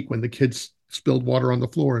last week when the kids spilled water on the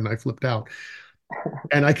floor and I flipped out.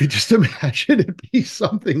 And I could just imagine it be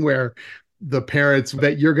something where the parents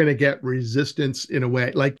that you're going to get resistance in a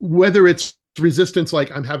way, like whether it's resistance,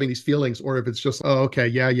 like I'm having these feelings, or if it's just, oh, okay,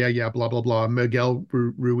 yeah, yeah, yeah, blah, blah, blah. Miguel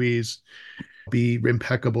Ruiz, be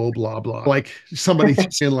impeccable, blah, blah. Like somebody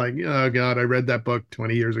saying, like, oh, God, I read that book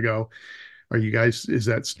 20 years ago. Are you guys, is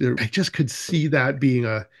that, I just could see that being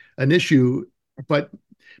an issue, but,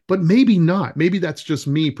 but maybe not. Maybe that's just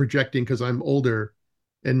me projecting because I'm older.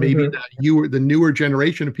 And maybe Mm-hmm. the newer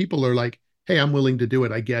generation of people are like, hey, I'm willing to do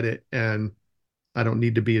it. I get it. And I don't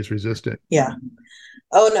need to be as resistant. Yeah.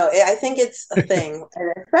 Oh no, I think it's a thing,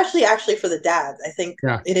 and especially actually for the dads. I think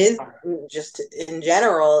Yeah. it is just in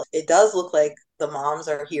general. It does look like the moms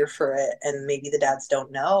are here for it, and maybe the dads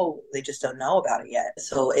don't know. They just don't know about it yet.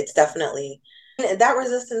 So it's definitely that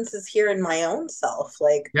resistance is here in my own self.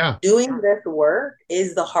 Like Yeah. doing this work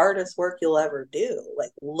is the hardest work you'll ever do.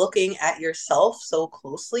 Like looking at yourself so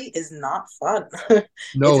closely is not fun. It's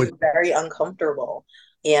No, very uncomfortable.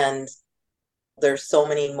 And there's so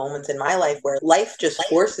many moments in my life where life just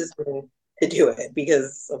forces me to do it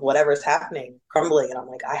because of whatever's happening, crumbling, and I'm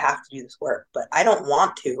like, I have to do this work, but I don't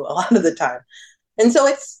want to a lot of the time. And so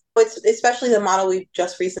it's especially the model we've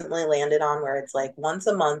just recently landed on where it's like once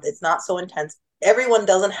a month, it's not so intense. Everyone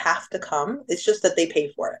doesn't have to come. It's just that they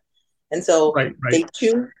pay for it. And so right, right. they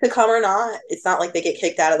choose to come or not. It's not like they get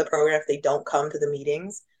kicked out of the program if they don't come to the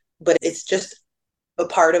meetings, but it's just a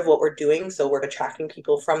part of what we're doing. So we're attracting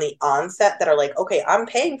people from the onset that are like, okay, I'm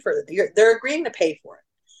paying for it. They're agreeing to pay for it.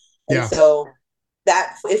 And Yeah. so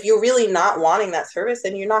that if you're really not wanting that service,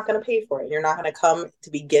 then you're not going to pay for it. You're not going to come to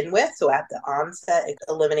begin with. So at the onset, it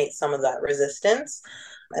eliminates some of that resistance.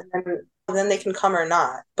 And then they can come or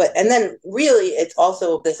not. But and then really it's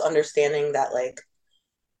also this understanding that like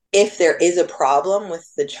if there is a problem with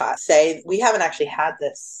the child, say we haven't actually had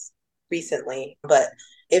this recently, but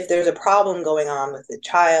if there's a problem going on with the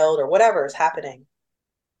child or whatever is happening,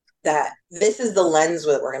 that this is the lens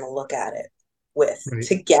that we're going to look at it with Right.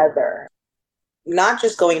 together, not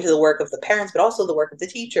just going to the work of the parents, but also the work of the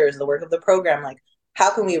teachers, the work of the program. Like,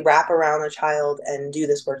 how can we wrap around the child and do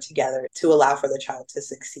this work together to allow for the child to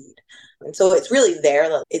succeed? And so it's really there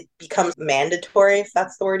that it becomes mandatory, if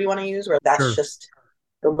that's the word you want to use, where that's Sure. just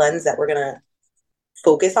the lens that we're going to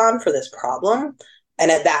focus on for this problem. And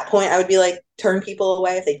at that point, I would be like, turn people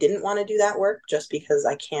away if they didn't want to do that work, just because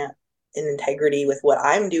I can't, in integrity with what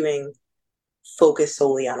I'm doing, focus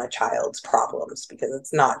solely on a child's problems because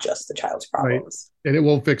it's not just the child's Right. problems. And it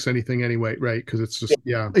won't fix anything anyway, right? Because it's Yeah. just,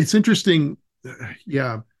 yeah. It's interesting.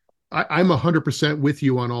 Yeah. I'm 100% with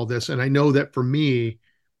you on all this. And I know that for me,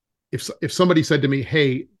 if somebody said to me,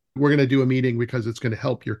 hey, we're going to do a meeting because it's going to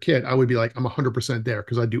help your kid, I would be like, I'm 100% there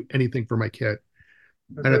because I'd do anything for my kid.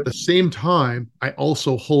 And at the Mm-hmm. same time, I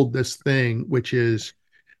also hold this thing, which is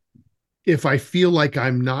if I feel like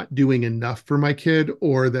I'm not doing enough for my kid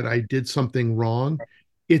or that I did something wrong,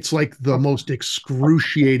 it's like the most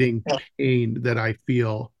excruciating pain that I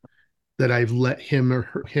feel that I've let him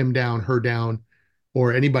down, her down,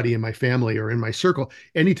 or anybody in my family or in my circle.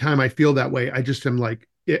 Anytime I feel that way, I just am like,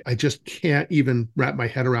 I just can't even wrap my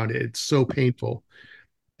head around it. It's so painful.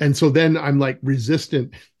 And so then I'm like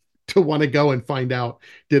resistant to want to go and find out,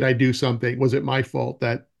 did I do something? Was it my fault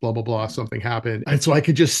that blah, blah, blah, something happened? And so I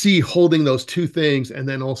could just see holding those two things and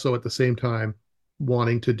then also at the same time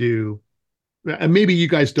wanting to do, and maybe you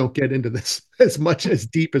guys don't get into this as much as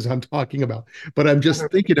deep as I'm talking about, but I'm just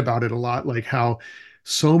thinking about it a lot, like how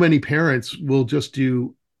so many parents will just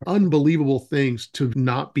do unbelievable things to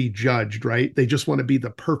not be judged, right? They just want to be the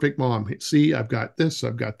perfect mom. See, I've got this,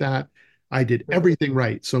 I've got that. I did everything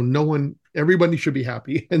right. So no one, everybody should be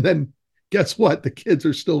happy. And then guess what? The kids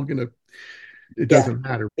are still going to, it Yeah. doesn't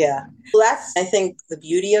matter. Yeah. Well, that's, I think, the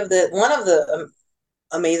beauty of one of the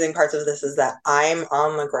amazing parts of this is that I'm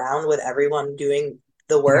on the ground with everyone doing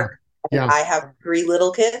the Yeah. work. And Yeah. I have three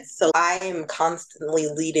little kids, so I'm constantly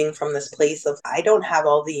leading from this place of I don't have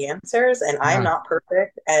all the answers and I'm Yeah. not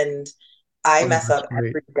perfect and I Oh, mess that's up great.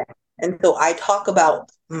 every day. And so I talk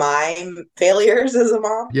about my failures as a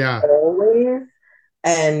mom Yeah. always.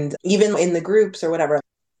 And even in the groups or whatever,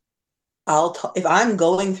 if I'm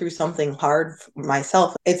going through something hard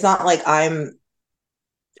myself, it's not like I'm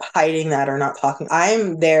hiding that or not talking.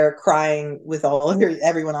 I'm there crying with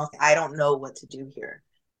everyone else. I don't know what to do here.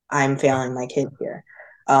 I'm failing my kid here.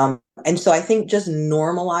 And so I think just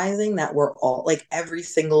normalizing that we're all like every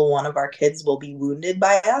single one of our kids will be wounded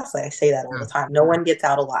by us. Like I say that all Yeah. the time. No one gets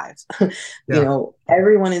out alive. Yeah.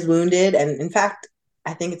 Everyone is wounded. And in fact,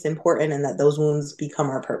 I think it's important and that those wounds become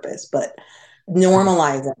our purpose. But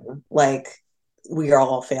normalizing, like, we are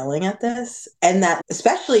all failing at this. And that,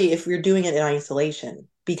 especially if you're doing it in isolation,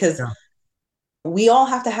 because Yeah. we all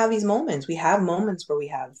have to have these moments. We have moments where we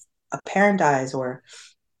have a parent dies or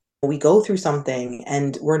we go through something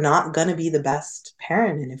and we're not going to be the best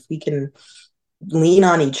parent. And if we can lean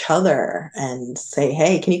on each other and say,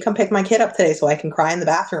 hey, can you come pick my kid up today so I can cry in the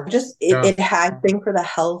bathroom? Just Yeah. it has thing for the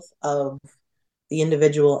health of the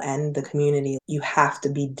individual and the community. You have to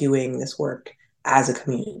be doing this work as a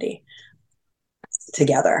community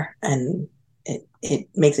together. And it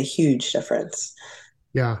makes a huge difference.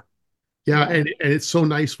 Yeah. Yeah, Yeah. and it's so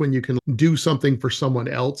nice when you can do something for someone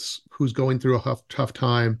else who's going through a tough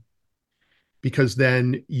time, because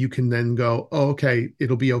then you can then go, oh, okay,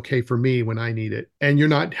 it'll be okay for me when I need it. And you're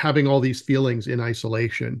not having all these feelings in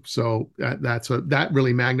isolation. So that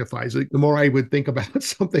really magnifies it. The more I would think about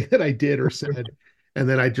something that I did or said, and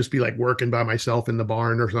then I'd just be like working by myself in the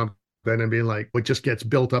barn or something. And being like, it just gets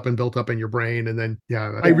built up in your brain. And then,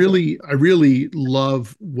 yeah, Yeah. I really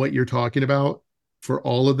love what you're talking about for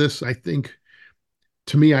all of this. I think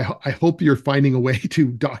to me, I hope you're finding a way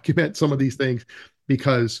to document some of these things,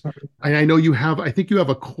 because I know you have, I think you have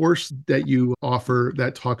a course that you offer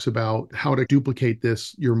that talks about how to duplicate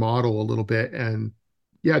this, your model a little bit. And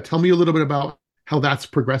yeah, tell me a little bit about how that's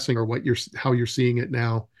progressing or how you're seeing it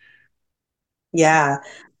now. Yeah.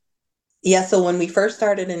 Yeah, so when we first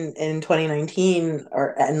started in 2019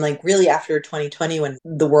 and like really after 2020 when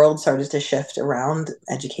the world started to shift around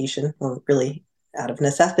education, or really out of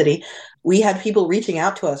necessity, we had people reaching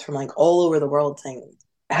out to us from like all over the world saying,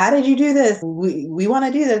 "How did you do this? We want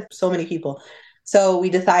to do this." So many people. So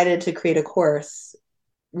we decided to create a course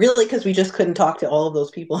really because we just couldn't talk to all of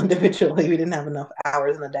those people individually. We didn't have enough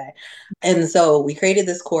hours in the day. And so we created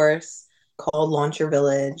this course called Launch Your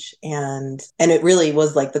Village, and it really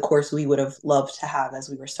was like the course we would have loved to have as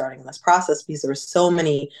we were starting this process, because there were so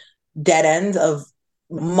many dead ends of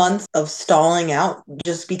months of stalling out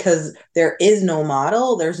just because there is no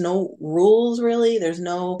model, there's no rules really,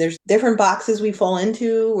 there's different boxes we fall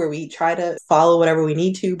into where we try to follow whatever we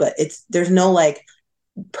need to, but there's no like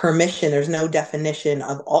permission, there's no definition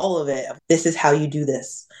of all of it. This is how you do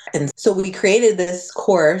this. And so we created this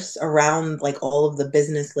course around like all of the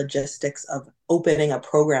business logistics of opening a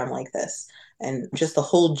program like this, and just the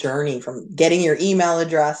whole journey from getting your email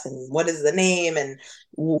address and what is the name and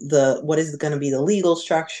what is going to be the legal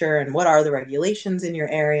structure and what are the regulations in your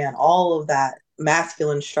area and all of that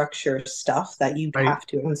masculine structure stuff that you Right. have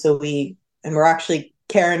to. And so we're actually,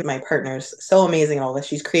 Karen, my partner's so amazing at all this.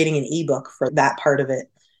 She's creating an ebook for that part of it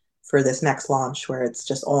for this next launch, where it's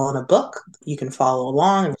just all in a book. You can follow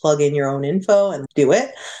along and plug in your own info and do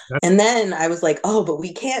it. That's And then I was like, oh, but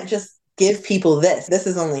we can't just give people this. This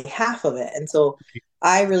is only half of it. And so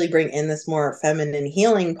I really bring in this more feminine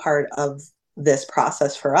healing part of this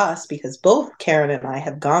process for us, because both Karen and I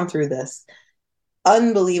have gone through this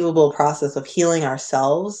unbelievable process of healing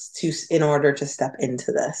ourselves in order to step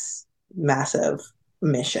into this massive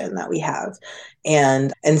mission that we have.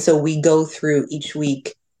 And so we go through each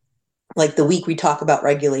week, like the week we talk about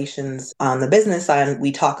regulations on the business side,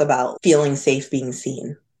 we talk about feeling safe being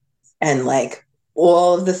seen. And like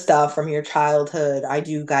all of the stuff from your childhood. I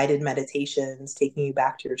do guided meditations, taking you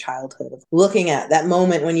back to your childhood, of looking at that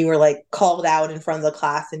moment when you were like called out in front of the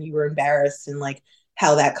class and you were embarrassed, and like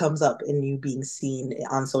how that comes up in you being seen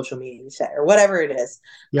on social media or whatever it is.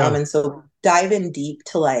 Yeah. And so dive in deep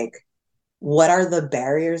to like, what are the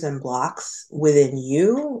barriers and blocks within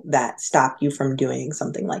you that stop you from doing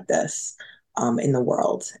something like this in the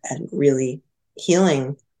world, and really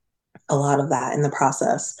healing a lot of that in the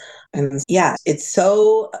process. And yeah, it's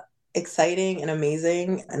so exciting and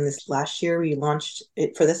amazing. And this last year, we launched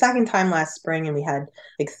it for the second time last spring, and we had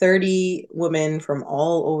like 30 women from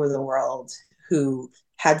all over the world who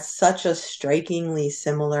had such a strikingly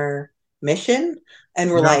similar mission.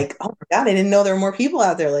 And we're Yeah. like, oh my God, I didn't know there were more people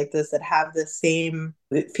out there like this that have the same.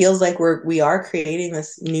 It feels like we are creating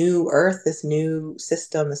this new earth, this new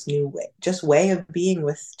system, this new way, just way of being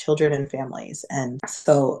with children and families. And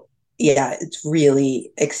so yeah, it's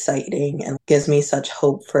really exciting and gives me such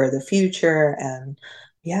hope for the future. And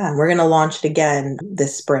yeah, we're going to launch it again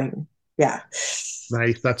this spring. Yeah.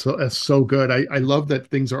 Nice. That's so good. I love that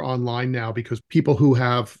things are online now because people who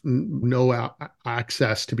have no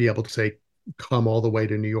access to be able to say come all the way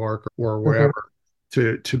to New York or Mhm. wherever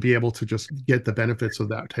to be able to just get the benefits of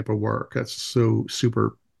that type of work. That's so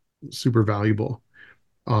super valuable.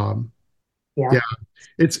 Um, Yeah.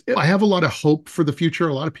 yeah, I have a lot of hope for the future.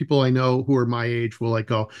 A lot of people I know who are my age will like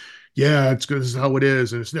go, yeah, it's good. This is how it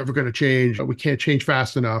is, and it's never going to change. We can't change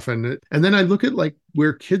fast enough. And then I look at like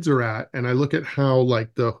where kids are at, and I look at how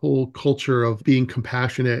like the whole culture of being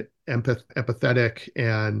compassionate, empathetic,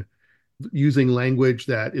 and using language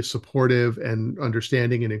that is supportive and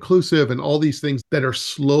understanding and inclusive, and all these things that are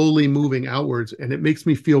slowly moving outwards. And it makes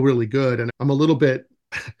me feel really good. And I'm a little bit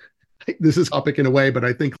this is topic in a way, but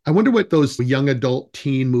I think I wonder what those young adult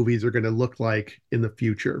teen movies are going to look like in the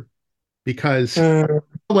future. Because Mm.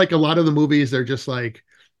 like a lot of the movies, they're just like,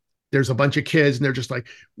 there's a bunch of kids and they're just like,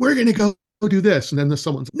 we're going to go do this. And then there's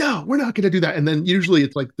someone's, no, we're not going to do that. And then usually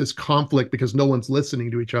it's like this conflict because no one's listening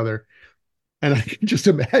to each other. And I can just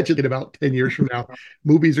imagine in about 10 years from now,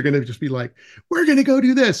 movies are going to just be like, we're going to go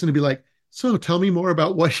do this. And it'd be like, so tell me more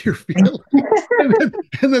about what you're feeling. And then,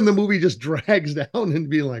 and then the movie just drags down and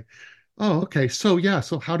be like, oh, okay. So yeah.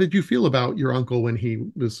 So how did you feel about your uncle when he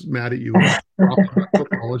was mad at you about talking about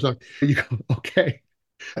football or something? You go, okay.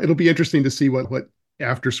 It'll be interesting to see what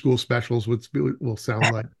after school specials will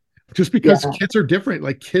sound like. Just because Yeah. kids are different.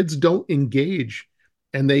 Like kids don't engage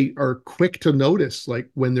and they are quick to notice like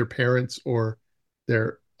when their parents or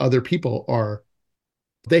their other people are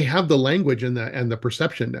they have the language and the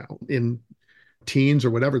perception now in teens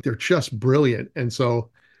or whatever. They're just brilliant. And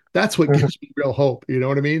so that's what Mhm. gives me real hope. You know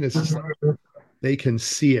what I mean? It's just like they can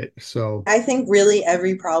see it. So I think really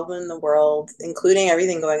every problem in the world, including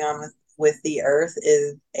everything going on with the earth,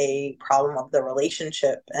 is a problem of the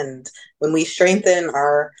relationship. And when we strengthen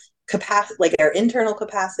our capacity, like our internal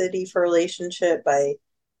capacity for relationship by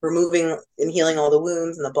removing and healing all the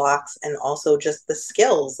wounds and the blocks, and also just the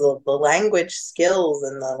skills, the language skills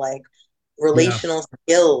and the like yeah, relational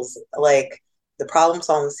skills, like the problem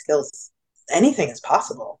solving skills, anything is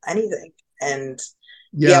possible, anything. And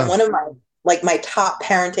yeah, yeah, one of my top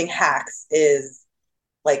parenting hacks is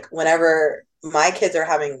like whenever my kids are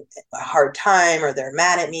having a hard time or they're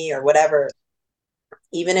mad at me or whatever,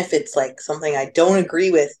 even if it's like something I don't agree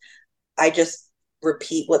with, I just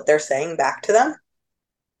repeat what they're saying back to them.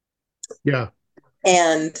 yeah,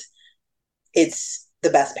 And it's the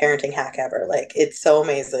best parenting hack ever. Like it's so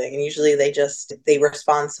amazing. And usually they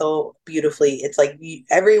respond so beautifully. It's like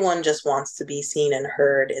everyone just wants to be seen and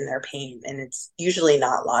heard in their pain. And it's usually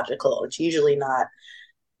not logical. It's usually not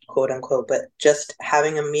quote unquote, but just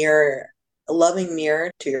having a mirror, a loving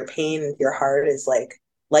mirror to your pain and your heart is like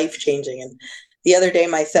life changing. And the other day,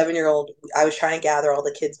 my 7 year old, I was trying to gather all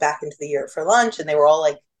the kids back into the yurt for lunch, and they were all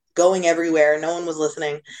like going everywhere. No one was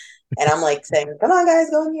listening. And I'm like saying, come on, guys,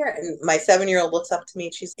 go in here. And my 7 year old looks up to me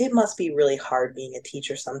and she's, it must be really hard being a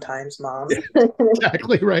teacher sometimes, mom.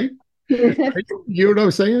 exactly right. Right? You know what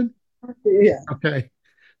I'm saying? Yeah. Okay.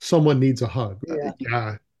 Someone needs a hug. Yeah.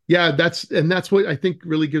 Yeah. Yeah, that's what I think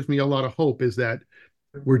really gives me a lot of hope is that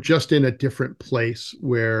we're just in a different place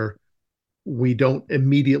where we don't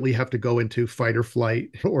immediately have to go into fight or flight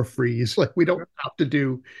or freeze. Like we don't have to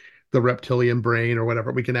do the reptilian brain or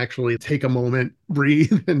whatever. We can actually take a moment,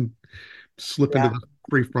 breathe, and slip into Yeah. the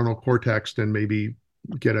prefrontal cortex and maybe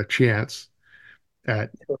get a chance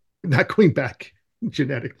at not going back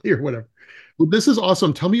genetically or whatever. Well, this is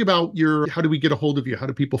awesome. Tell me about how do we get a hold of you? How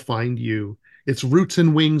do people find you? It's Roots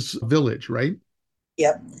and Wings Village, right?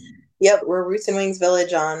 Yep. Yep. We're Roots and Wings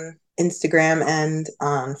Village on Instagram and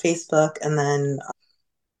on Facebook. And then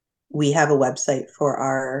we have a website for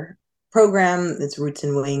our program. It's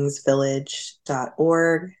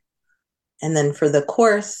rootsandwingsvillage.org. And then for the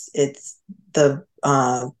course, it's the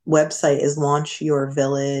website is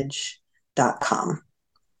launchyourvillage.com.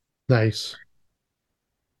 Nice.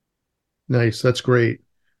 Nice. That's great.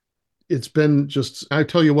 It's been just, I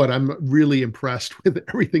tell you what, I'm really impressed with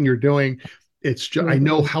everything you're doing. It's just, I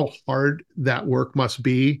know Mm-hmm. how hard that work must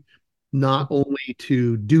be, not only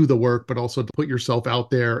to do the work, but also to put yourself out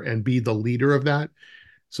there and be the leader of that.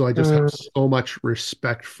 So I just have Mm, so much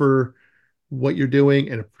respect for what you're doing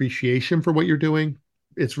and appreciation for what you're doing.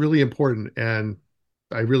 It's really important. And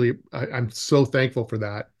I'm so thankful for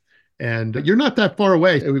that. And you're not that far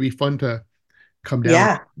away. It would be fun to come down,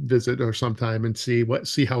 yeah, visit or sometime and see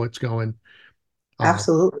how it's going. Uh,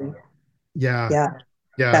 absolutely. yeah, Yeah,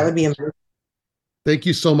 that yeah. would be amazing. Thank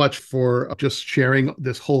you so much for just sharing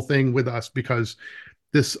this whole thing with us because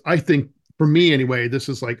this, I think, for me anyway, this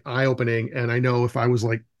is like eye opening. And I know if I was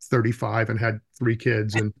like 35 and had 3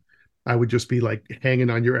 kids, and I would just be like hanging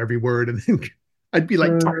on your every word, and then I'd be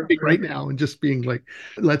like typing Mhm. right now and just being like,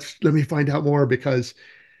 let me find out more because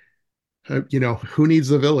who needs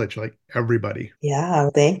the village? Like everybody. Yeah,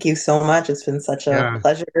 thank you so much. It's been such a Yeah,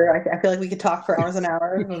 pleasure. I feel like we could talk for hours and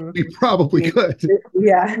hours. And we probably we, could.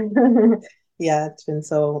 yeah, yeah,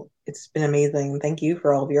 it's been amazing. Thank you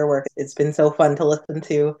for all of your work. It's been so fun to listen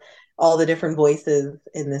to all the different voices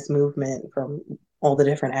in this movement from all the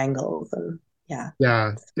different angles. And yeah,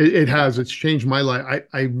 Yeah, it has. It's changed my life.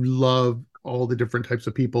 I love all the different types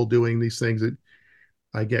of people doing these things.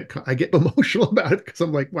 I get emotional about it because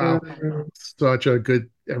I'm like, wow, Mhm. such a good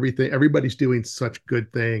everything. Everybody's doing such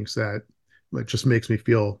good things that it just makes me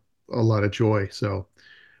feel a lot of joy. So,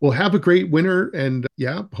 well, have a great winter, and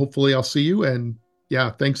yeah, hopefully I'll see you. And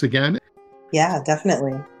yeah, thanks again. Yeah,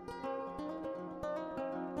 definitely.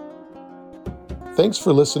 Thanks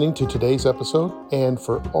for listening to today's episode and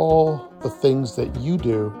for all the things that you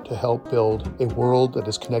do to help build a world that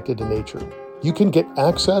is connected to nature. You can get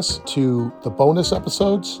access to the bonus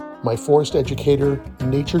episodes, my forest educator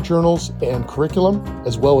nature journals and curriculum,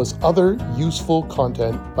 as well as other useful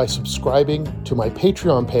content by subscribing to my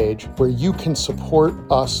Patreon page where you can support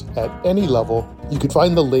us at any level. You can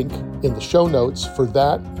find the link in the show notes for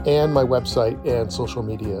that and my website and social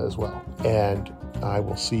media as well. And I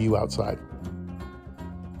will see you outside.